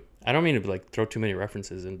 Mm-hmm. I don't mean to like throw too many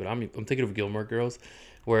references in, but I'm thinking of Gilmore Girls,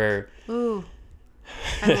 where ooh,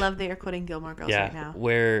 I love that you're quoting Gilmore Girls yeah, right now.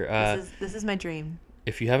 Where this is my dream.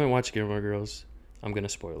 If you haven't watched Gilmore Girls, I'm gonna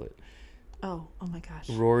spoil it. Oh my gosh.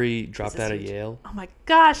 Rory dropped out of Yale. Oh my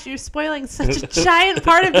gosh, you're spoiling such a giant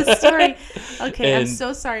part of the story. Okay, I'm And-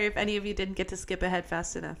 so sorry if any of you didn't get to skip ahead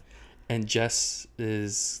fast enough. And Jess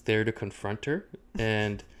is there to confront her,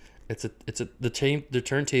 and the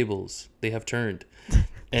turntables, they have turned,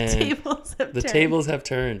 and the tables have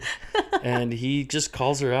turned, and he just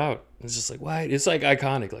calls her out. It's just like, why? It's like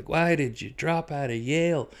iconic. Like, why did you drop out of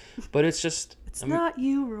Yale? But it's just, It's not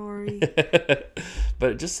you, Rory.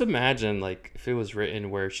 but just imagine, like, if it was written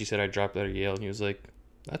where she said, I dropped out of Yale, and he was like,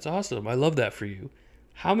 that's awesome. I love that for you.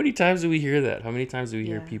 How many times do we hear that? How many times do we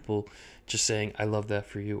hear people just saying, I love that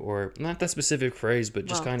for you? Or not that specific phrase, but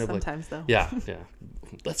just kind of sometimes, like, though. yeah.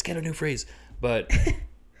 Let's get a new phrase. But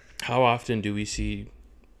how often do we see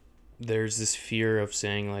there's this fear of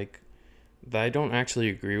saying, like, I don't actually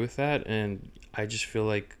agree with that. And I just feel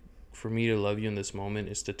like for me to love you in this moment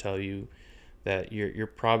is to tell you that you're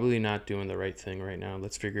probably not doing the right thing right now.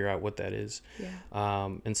 Let's figure out what that is. Yeah.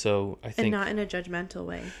 And so I think, and not in a judgmental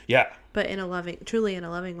way. Yeah. But truly in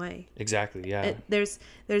a loving way. Exactly. Yeah. There's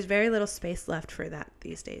very little space left for that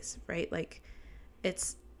these days, right? Like,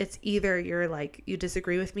 it's either you're like, you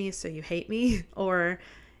disagree with me, so you hate me, or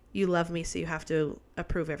you love me, so you have to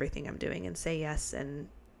approve everything I'm doing and say yes and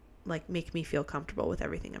like make me feel comfortable with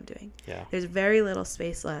everything I'm doing. Yeah. There's very little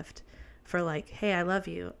space left for like, hey, I love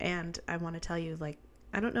you, and I want to tell you, like,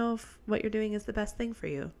 I don't know if what you're doing is the best thing for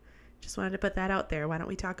you. Just wanted to put that out there. Why don't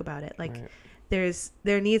we talk about it? Like, right.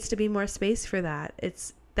 There needs to be more space for that.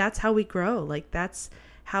 That's how we grow. Like, that's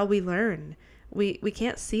how we learn. We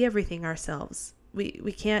can't see everything ourselves.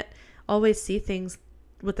 We can't always see things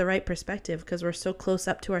with the right perspective because we're so close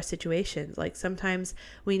up to our situations. Like, sometimes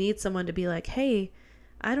we need someone to be like, hey,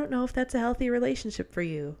 I don't know if that's a healthy relationship for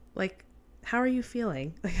you. Like, how are you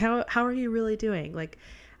feeling? Like, how are you really doing? Like,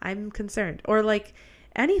 I'm concerned. Or like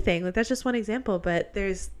anything. Like, that's just one example, but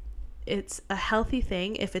it's a healthy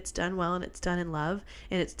thing if it's done well and it's done in love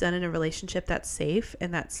and it's done in a relationship that's safe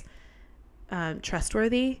and that's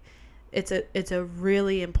trustworthy. It's a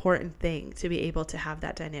really important thing to be able to have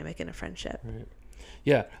that dynamic in a friendship. Right.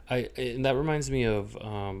 Yeah. And that reminds me of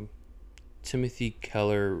Timothy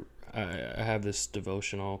Keller. I have this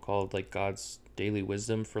devotional called like God's Daily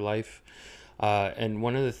Wisdom for Life. And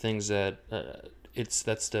one of the things that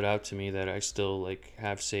that stood out to me that I still like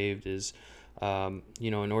have saved is,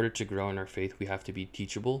 in order to grow in our faith, we have to be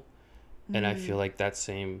teachable. And I feel like that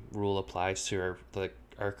same rule applies to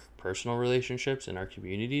our personal relationships and our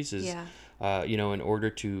communities is, in order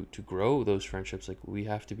to grow those friendships, like we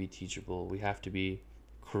have to be teachable. We have to be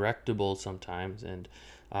correctable sometimes. And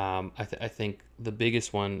I think the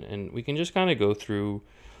biggest one, and we can just kind of go through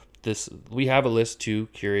this, we have a list too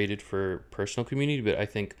curated for personal community, but I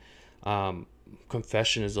think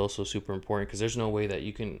confession is also super important because there's no way that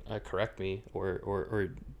you can correct me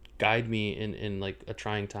or guide me in like a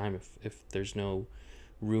trying time if there's no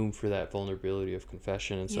room for that vulnerability of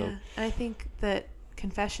confession. And so I think that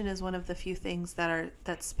confession is one of the few things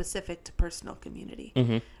that's specific to personal community.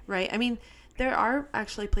 Mm-hmm. Right? I mean, there are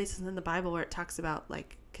actually places in the Bible where it talks about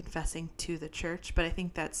like confessing to the church, but I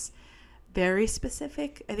think that's very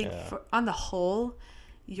specific. I think on the whole,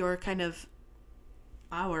 our kind of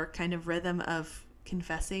rhythm of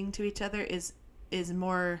confessing to each other is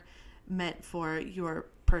more meant for your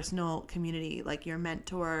personal community, like your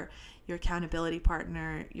mentor, your accountability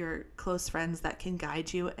partner, your close friends that can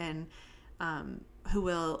guide you and who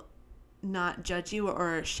will not judge you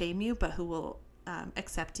or shame you, but who will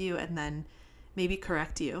accept you and then maybe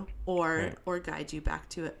correct you Right. or guide you back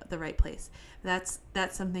to the right place. That's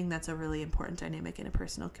something that's a really important dynamic in a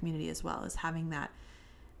personal community as well, is having that.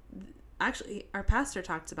 Actually, our pastor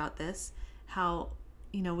talks about this, how,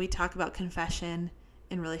 we talk about confession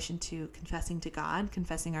in relation to confessing to God,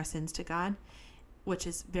 confessing our sins to God, which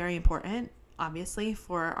is very important, obviously,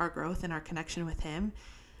 for our growth and our connection with Him.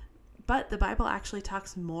 But the Bible actually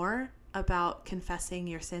talks more about confessing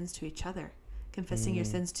your sins to each other, confessing your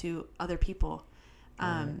sins to other people,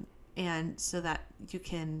 and so that you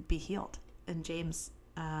can be healed. In James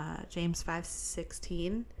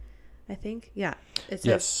 5:16, I think, yeah, it says,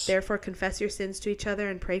 Yes. "Therefore confess your sins to each other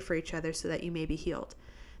and pray for each other so that you may be healed.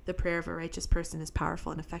 The prayer of a righteous person is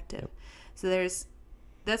powerful and effective." Yep. So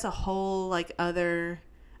that's a whole other.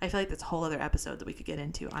 I feel like that's a whole other episode that we could get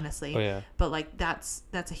into, honestly. Oh yeah. But that's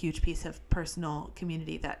a huge piece of personal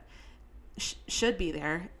community that should be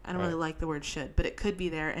there. I don't really like the word should, but it could be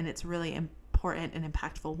there, and it's really important and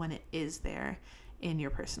impactful when it is there in your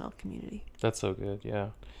personal community. That's so good. Yeah.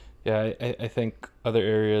 Yeah, I think other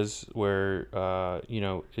areas where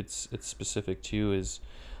it's specific to is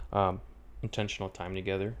intentional time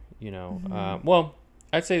together. Well,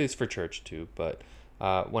 I'd say this for church too, but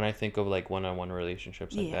when I think of like one-on-one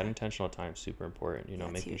relationships, like that intentional time is super important.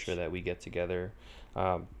 Making sure that we get together.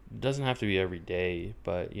 Doesn't have to be every day,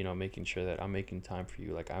 but making sure that I'm making time for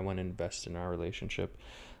you. Like, I want to invest in our relationship.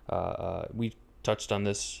 We touched on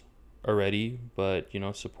this already, but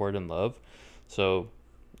support and love. So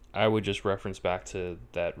I would just reference back to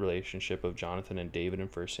that relationship of Jonathan and David in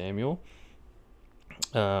First Samuel.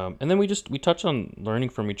 And then we touched on learning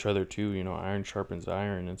from each other too. Iron sharpens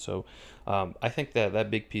iron, and so I think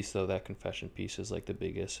that big piece, though, that confession piece, is like the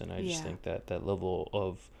biggest. And I just think that level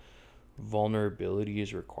of vulnerability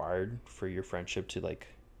is required for your friendship to like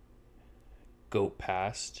go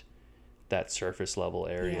past that surface level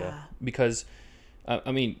area. Because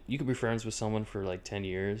I mean, you could be friends with someone for like 10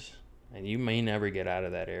 years and you may never get out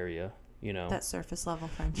of that area, that surface level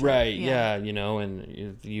friendship, right? Yeah.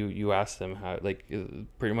 And you ask them how, like,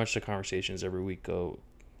 pretty much the conversations every week go,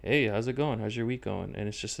 "Hey, how's it going? How's your week going?" And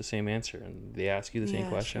it's just the same answer, and they ask you the same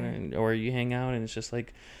question. Or you hang out and it's just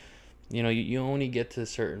like, you only get to a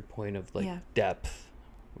certain point of like depth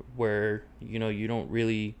where you don't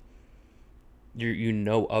really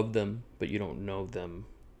of them, but you don't know them,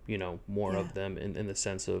 more of them in the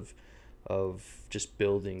sense of just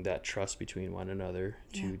building that trust between one another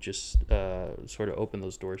to just sort of open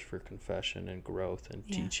those doors for confession and growth and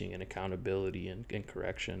teaching and accountability and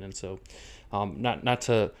correction. And so not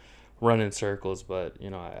to run in circles, but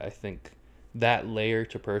I think that layer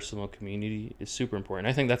to personal community is super important.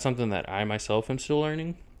 I think that's something that I myself am still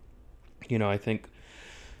learning. I think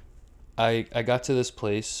I got to this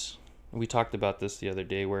place, we talked about this the other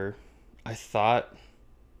day, where I thought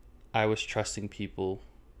I was trusting people,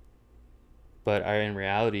 but in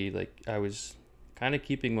reality, like, I was kind of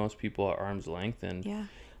keeping most people at arm's length and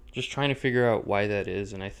just trying to figure out why that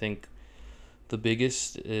is. And I think the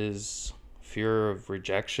biggest is fear of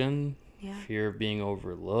rejection, fear of being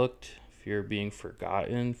overlooked, fear of being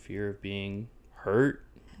forgotten, fear of being hurt.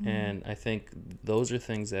 And I think those are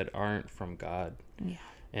things that aren't from God.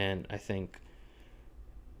 And I think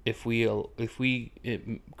if we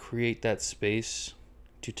create that space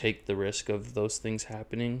to take the risk of those things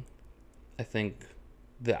happening, I think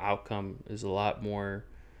the outcome is a lot more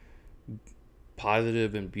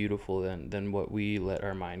positive and beautiful than what we let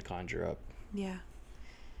our mind conjure up. Yeah.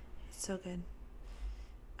 So good.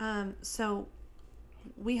 So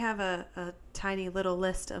we have a tiny little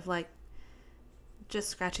list of like just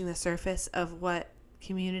scratching the surface of what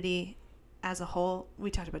community as a whole. We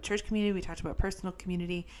talked about church community, we talked about personal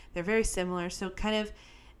community. They're very similar. So kind of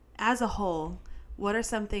as a whole, what are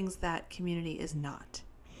some things that community is not?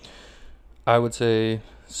 I would say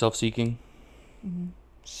self-seeking,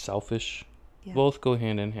 selfish, both go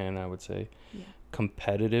hand in hand, I would say.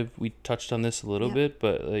 Competitive, we touched on this a little bit,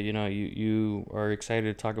 but you are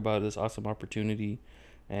excited to talk about this awesome opportunity,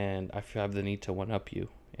 and I have the need to one up you,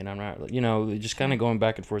 and I'm not, just kind of going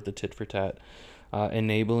back and forth, the tit for tat.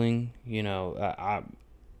 Enabling,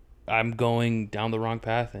 I'm going down the wrong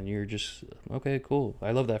path and you're just, okay, cool,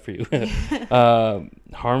 I love that for you.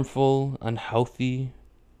 Harmful, unhealthy,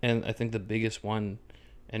 and I think the biggest one,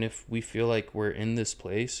 and if we feel like we're in this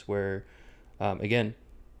place where again,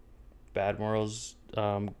 bad morals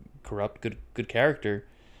corrupt good character,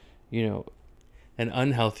 an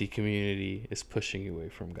unhealthy community is pushing you away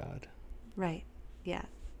from God. Right. Yeah.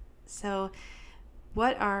 So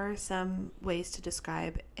what are some ways to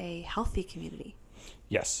describe a healthy community?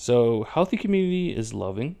 Yes. So healthy community is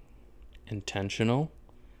loving, intentional,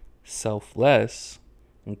 selfless,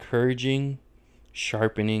 encouraging,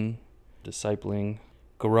 sharpening, discipling,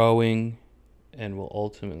 growing, and will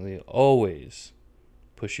ultimately always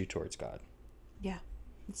push you towards God. Yeah,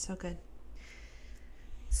 it's so good.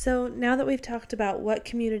 So now that we've talked about what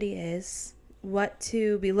community is, what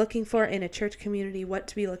to be looking for in a church community, what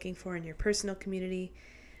to be looking for in your personal community,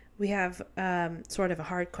 we have sort of a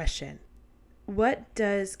hard question. What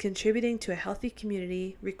does contributing to a healthy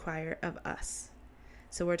community require of us?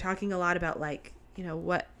 So we're talking a lot about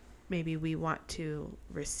what maybe we want to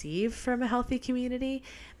receive from a healthy community,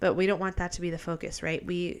 but we don't want that to be the focus, right?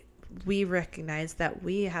 We recognize that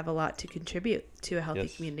we have a lot to contribute to a healthy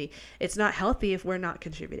community. It's not healthy if we're not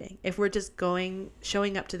contributing. If we're just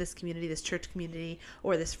showing up to this community, this church community,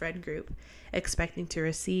 or this friend group, expecting to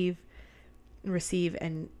receive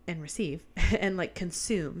and receive and like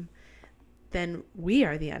consume, then we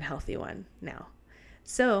are the unhealthy one now.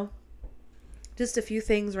 So just a few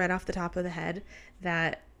things right off the top of the head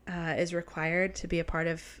that is required to be a part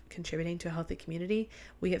of contributing to a healthy community.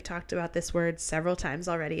 We have talked about this word several times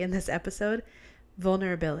already in this episode.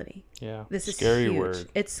 Vulnerability. Yeah. This is scary huge. word.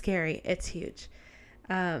 It's scary. It's huge.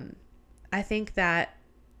 I think that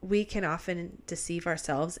we can often deceive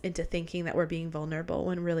ourselves into thinking that we're being vulnerable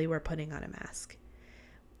when really we're putting on a mask.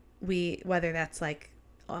 Whether that's like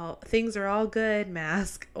things are all good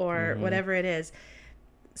mask or whatever it is.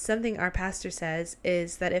 Something our pastor says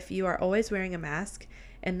is that if you are always wearing a mask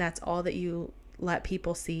and that's all that you let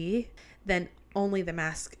people see, then only the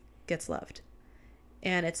mask gets loved.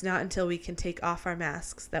 And it's not until we can take off our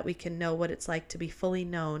masks that we can know what it's like to be fully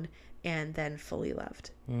known and then fully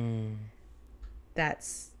loved.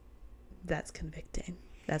 That's convicting.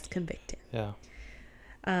 That's convicting. Yeah.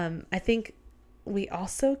 I think we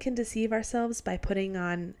also can deceive ourselves by putting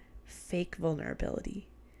on fake vulnerability.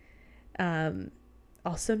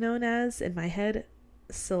 Also known as, in my head,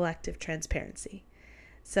 selective transparency.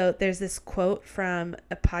 So there's this quote from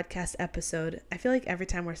a podcast episode. I feel like every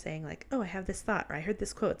time we're saying like, oh, I have this thought, or I heard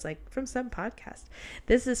this quote, it's like from some podcast.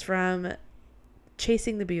 This is from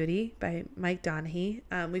Chasing the Beauty by Mike Donahue.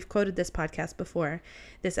 We've quoted this podcast before.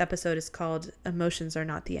 This episode is called Emotions Are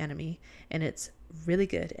Not the Enemy, and it's really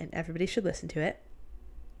good, and everybody should listen to it.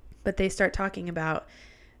 But they start talking about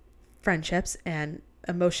friendships and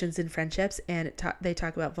emotions in friendships, and they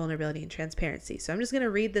talk about vulnerability and transparency. So I'm just going to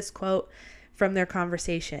read this quote from their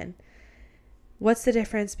conversation. What's the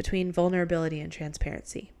difference between vulnerability and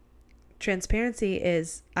transparency? Transparency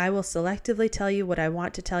is, I will selectively tell you what I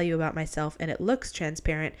want to tell you about myself, and it looks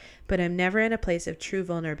transparent, but I'm never in a place of true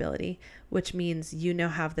vulnerability, which means you now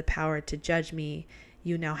have the power to judge me,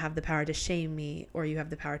 you now have the power to shame me, or you have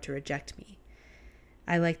the power to reject me.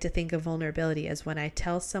 I like to think of vulnerability as when I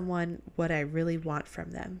tell someone what I really want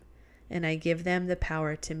from them, and I give them the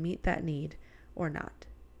power to meet that need or not.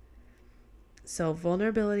 So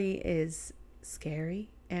vulnerability is scary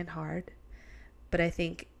and hard, but I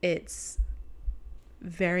think it's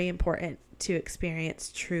very important to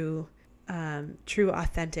experience true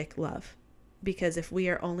authentic love. Because if we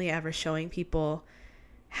are only ever showing people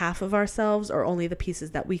half of ourselves or only the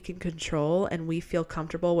pieces that we can control and we feel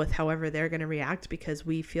comfortable with however they're going to react because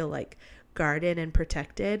we feel like guarded and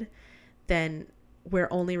protected, then we're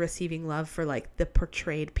only receiving love for like the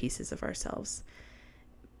portrayed pieces of ourselves.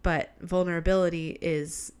 But vulnerability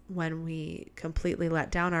is when we completely let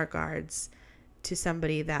down our guards to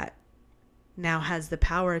somebody that now has the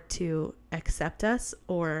power to accept us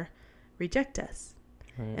or reject us.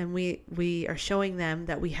 Right. And we are showing them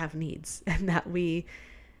that we have needs and that we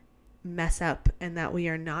mess up and that we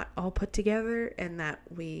are not all put together and that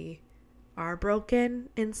we are broken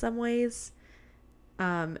in some ways,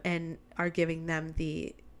 and are giving them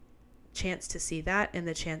the chance to see that and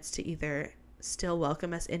the chance to either still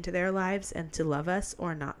welcome us into their lives and to love us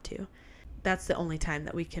or not to. That's the only time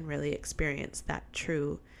that we can really experience that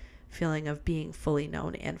true feeling of being fully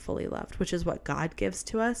known and fully loved, which is what God gives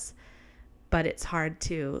to us. But it's hard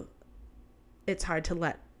to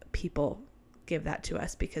let people give that to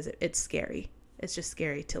us because it's scary. It's just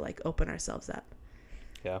scary to like open ourselves up.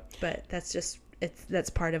 Yeah. But that's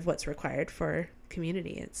part of what's required for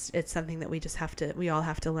community. It's something that we all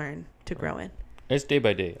have to learn to grow in. It's day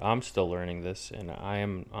by day. I'm still learning this, and I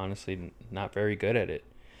am honestly not very good at it,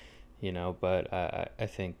 but I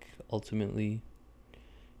think ultimately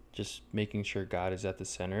just making sure God is at the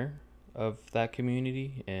center of that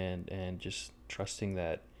community and just trusting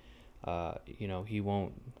that, he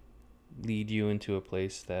won't lead you into a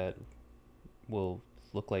place that will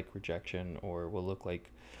look like rejection or will look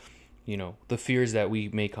like, the fears that we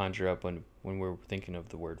may conjure up when we're thinking of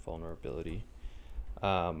the word vulnerability.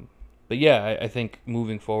 But yeah, I think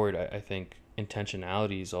moving forward, I think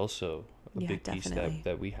intentionality is also a Yeah, big piece definitely.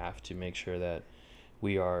 that we have to make sure that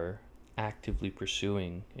we are actively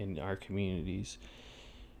pursuing in our communities.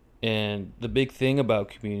 And the big thing about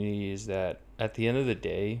community is that at the end of the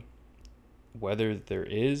day, whether there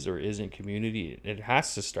is or isn't community, it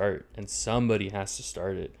has to start, and somebody has to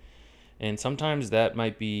start it. And sometimes that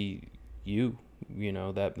might be you,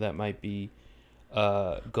 that might be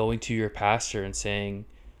going to your pastor and saying,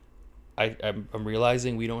 I'm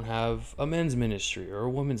realizing we don't have a men's ministry or a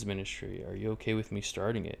women's ministry. Are you okay with me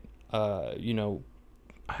starting it?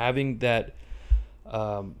 Having that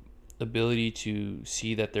um, ability to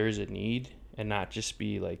see that there is a need and not just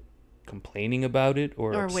be like complaining about it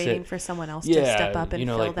or Or waiting upset. for someone else to step Yeah, up and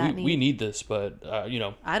fill like that we need. need this, but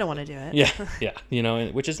I don't want to do it. yeah,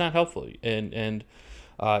 yeah, which is not helpful. And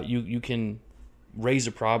you can raise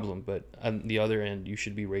a problem, but on the other end, you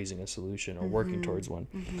should be raising a solution or working towards one.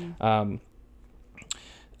 Um,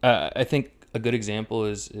 I think a good example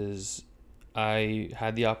is I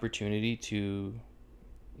had the opportunity to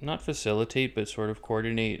not facilitate, but sort of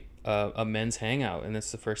coordinate a men's hangout, and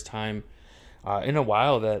it's the first time in a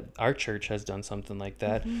while that our church has done something like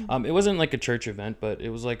that. It wasn't like a church event, but it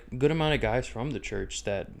was like a good amount of guys from the church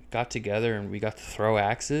that got together and we got to throw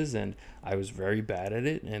axes, and I was very bad at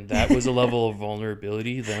it, and that was a level of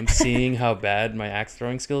vulnerability, them seeing how bad my axe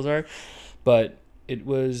throwing skills are. But it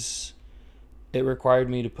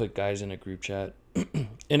required me to put guys in a group chat.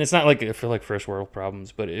 And it's not like for like first world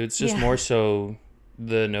problems, but it's just Yeah. more so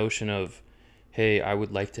the notion of, hey, I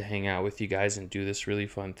would like to hang out with you guys and do this really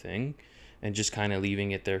fun thing, and just kind of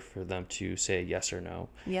leaving it there for them to say yes or no.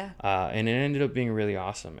 Yeah. And it ended up being really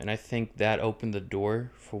awesome. And I think that opened the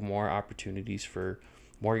door for more opportunities for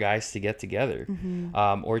more guys to get together.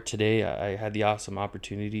 Or today, I had the awesome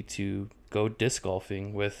opportunity to go disc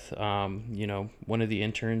golfing with, one of the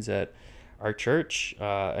interns at our church,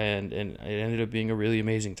 and it ended up being a really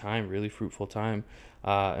amazing time, really fruitful time.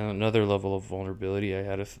 And another level of vulnerability, I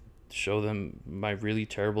had to show them my really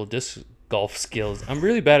terrible disc golf skills. I'm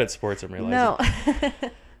really bad at sports, I'm realizing. No.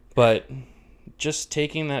 But just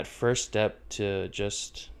taking that first step to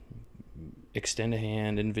just extend a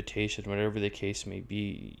hand, invitation, whatever the case may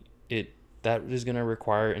be, that is going to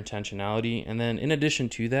require intentionality. And then in addition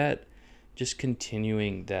to that, just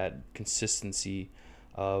continuing that consistency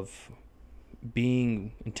of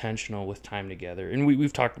being intentional with time together. And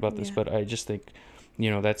we've talked about this, Yeah. but I just think,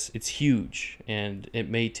 it's huge, and it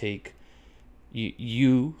may take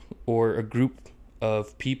you or a group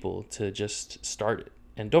of people to just start it.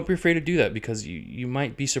 And don't be afraid to do that, because you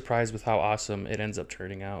might be surprised with how awesome it ends up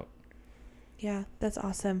turning out. Yeah, that's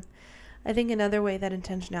awesome. I think another way that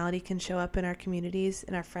intentionality can show up in our communities,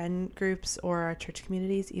 in our friend groups or our church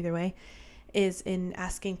communities, either way, is in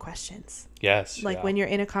asking questions. Yes. Like when you're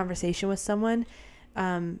in a conversation with someone,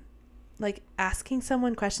 like asking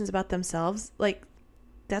someone questions about themselves, like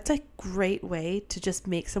that's a great way to just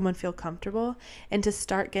make someone feel comfortable and to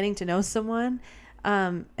start getting to know someone,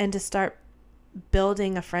 and to start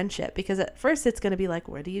building a friendship. Because at first it's going to be like,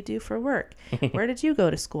 what do you do for work? Where did you go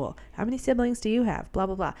to school? How many siblings do you have? Blah,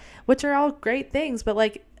 blah, blah, which are all great things. But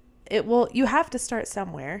like you have to start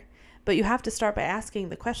somewhere, but you have to start by asking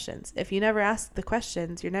the questions. If you never ask the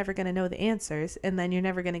questions, you're never going to know the answers, and then you're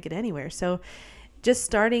never going to get anywhere. So just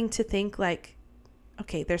starting to think like,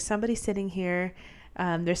 okay, there's somebody sitting here.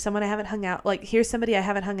 There's someone I haven't hung out. Like, here's somebody I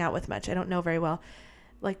haven't hung out with much. I don't know very well.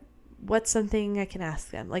 Like, what's something I can ask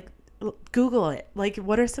them? Like, Google it. Like,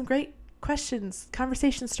 what are some great questions,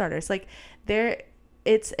 conversation starters? Like,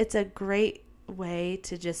 it's a great way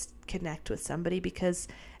to just connect with somebody, because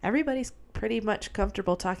everybody's pretty much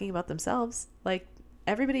comfortable talking about themselves. Like,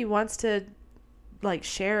 everybody wants to like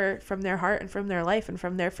share from their heart and from their life and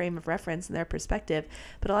from their frame of reference and their perspective.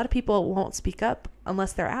 But a lot of people won't speak up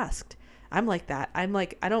unless they're asked. I'm like that. I'm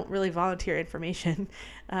like, I don't really volunteer information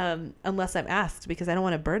unless I'm asked, because I don't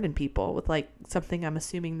want to burden people with like something I'm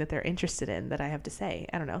assuming that they're interested in that I have to say.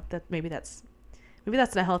 I don't know, that maybe that's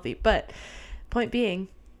not healthy. But point being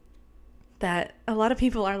that a lot of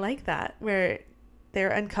people are like that, where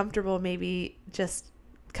they're uncomfortable maybe just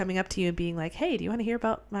coming up to you and being like, hey, do you want to hear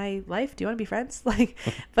about my life? Do you want to be friends? Like,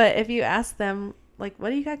 but if you ask them, like,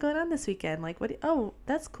 what do you got going on this weekend? Like, oh,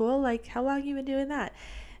 that's cool. Like, how long have you been doing that?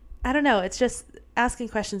 I don't know. It's just asking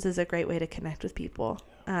questions is a great way to connect with people.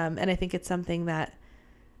 And I think it's something that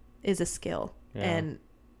is a skill and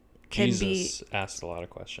can Jesus asked a lot of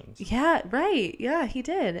questions. Yeah, right. Yeah, he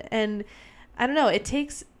did. And I don't know.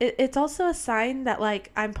 It's also a sign that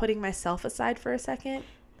like I'm putting myself aside for a second.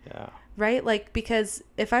 Yeah. Right? Like, because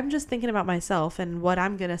if I'm just thinking about myself and what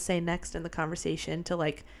I'm going to say next in the conversation to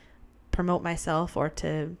like promote myself or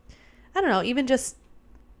to I don't know, even just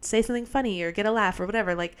say something funny or get a laugh or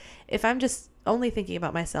whatever. Like, if I'm just only thinking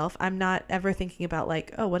about myself, I'm not ever thinking about,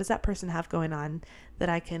 like, oh, what does that person have going on that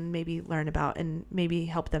I can maybe learn about and maybe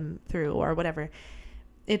help them through or whatever.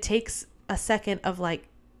 It takes a second of, like,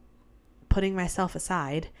 putting myself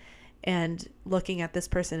aside and looking at this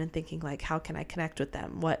person and thinking, like, how can I connect with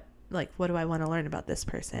them? What do I want to learn about this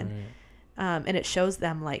person? Right. And it shows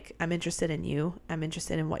them, like, I'm interested in you. I'm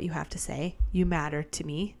interested in what you have to say. You matter to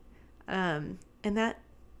me. And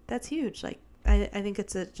that's huge. Like, I think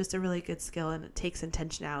it's just a really good skill, and it takes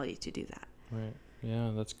intentionality to do that. Right.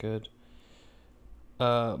 Yeah, that's good.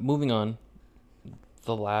 Moving on.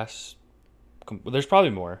 The last, there's probably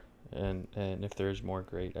more, and if there's more,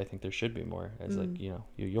 great. I think there should be more. As like,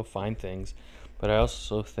 you'll find things, but I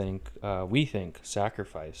also think we think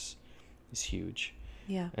sacrifice is huge.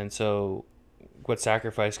 Yeah. And so, what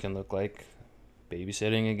sacrifice can look like,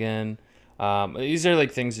 babysitting again. These are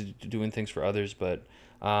like things, doing things for others, but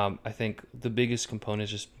I think the biggest component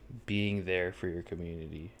is just being there for your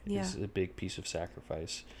community. Yeah. Is a big piece of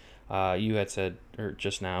sacrifice. You had said, or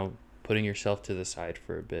just now, putting yourself to the side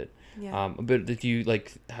for a bit. Yeah. But did you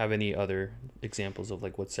like have any other examples of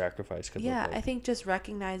like what sacrifice could look like? I think just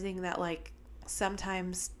recognizing that, like,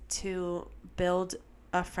 sometimes to build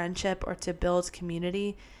a friendship or to build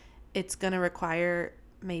community, it's going to require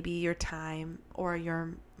maybe your time or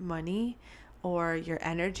your money or your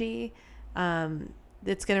energy.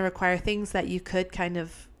 It's going to require things that you could kind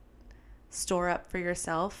of store up for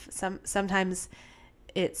yourself. Sometimes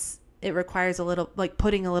it requires a little, like,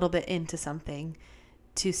 putting a little bit into something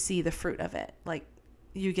to see the fruit of it. Like,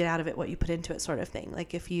 you get out of it what you put into it, sort of thing.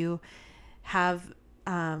 Like, if you have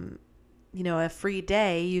a free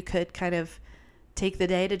day, you could kind of take the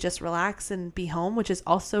day to just relax and be home, which is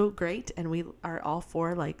also great, and we are all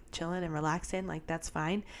for, like, chilling and relaxing. Like, that's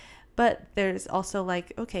fine. But there's also,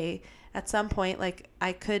 like, okay, at some point, like,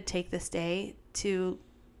 I could take this day to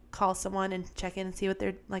call someone and check in and see what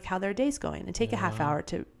they're, like, how their day's going, and take a half hour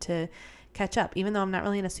to catch up. Even though I'm not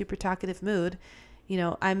really in a super talkative mood,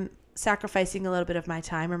 I'm sacrificing a little bit of my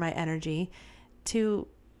time or my energy to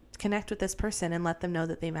connect with this person and let them know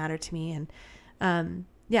that they matter to me. And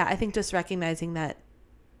I think just recognizing that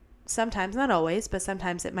sometimes, not always, but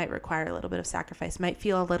sometimes it might require a little bit of sacrifice, might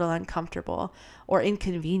feel a little uncomfortable or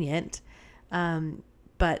inconvenient,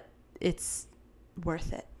 but it's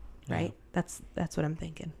worth it, right? Yeah. That's what I'm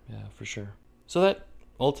thinking. Yeah, for sure. So that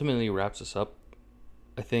ultimately wraps us up.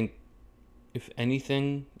 I think, if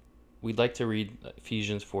anything, we'd like to read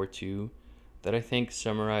Ephesians 4:2, that I think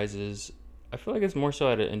summarizes, I feel like it's more so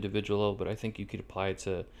at an individual level, but I think you could apply it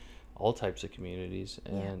to all types of communities.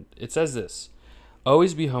 And it says this: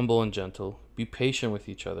 always be humble and gentle, be patient with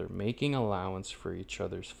each other, making allowance for each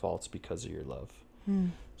other's faults because of your love.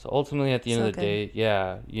 So ultimately, at the end of the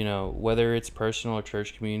day, whether it's personal or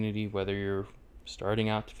church community, whether you're starting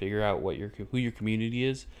out to figure out who your community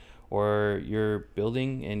is, or you're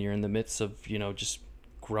building and you're in the midst of, just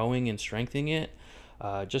growing and strengthening it,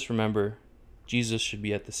 just remember, Jesus should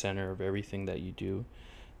be at the center of everything that you do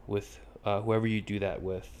with whoever you do that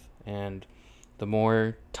with. And the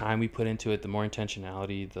more time we put into it, the more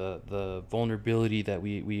intentionality, the vulnerability that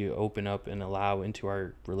we open up and allow into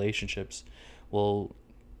our relationships will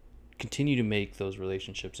continue to make those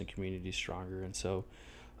relationships and communities stronger. And so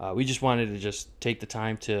we just wanted to just take the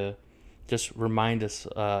time to just remind us,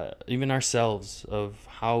 even ourselves, of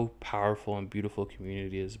how powerful and beautiful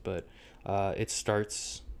community is. But it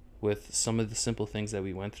starts with some of the simple things that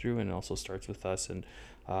we went through, and it also starts with us. And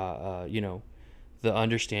the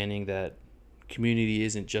understanding that community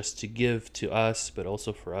isn't just to give to us, but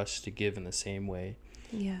also for us to give in the same way.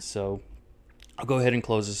 Yeah. So I'll go ahead and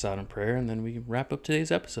close this out in prayer, and then we can wrap up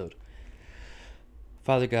today's episode.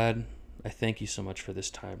 Father God, I thank you so much for this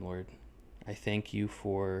time, Lord. I thank you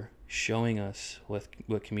for showing us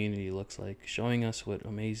what community looks like, showing us what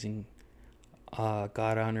amazing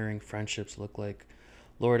God-honoring friendships look like.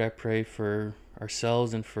 Lord, I pray for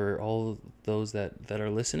ourselves and for all those that are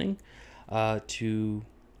listening, to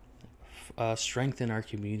strengthen our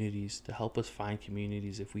communities, to help us find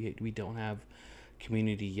communities if we don't have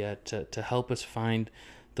community yet, to help us find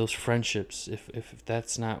those friendships if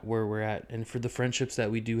that's not where we're at. And for the friendships that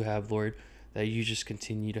we do have, Lord, that you just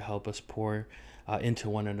continue to help us pour into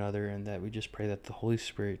one another, and that we just pray that the Holy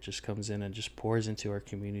Spirit just comes in and just pours into our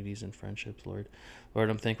communities and friendships, Lord. Lord,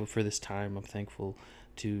 I'm thankful for this time. I'm thankful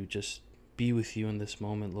to just be with you in this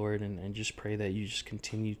moment, Lord, and just pray that you just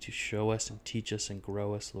continue to show us and teach us and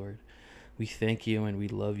grow us, Lord. We thank you and we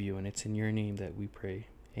love you, and it's in your name that we pray.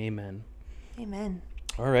 Amen. Amen.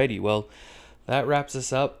 Alrighty, well, that wraps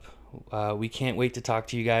us up. We can't wait to talk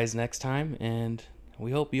to you guys next time, and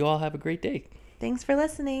we hope you all have a great day. Thanks for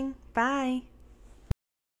listening. Bye.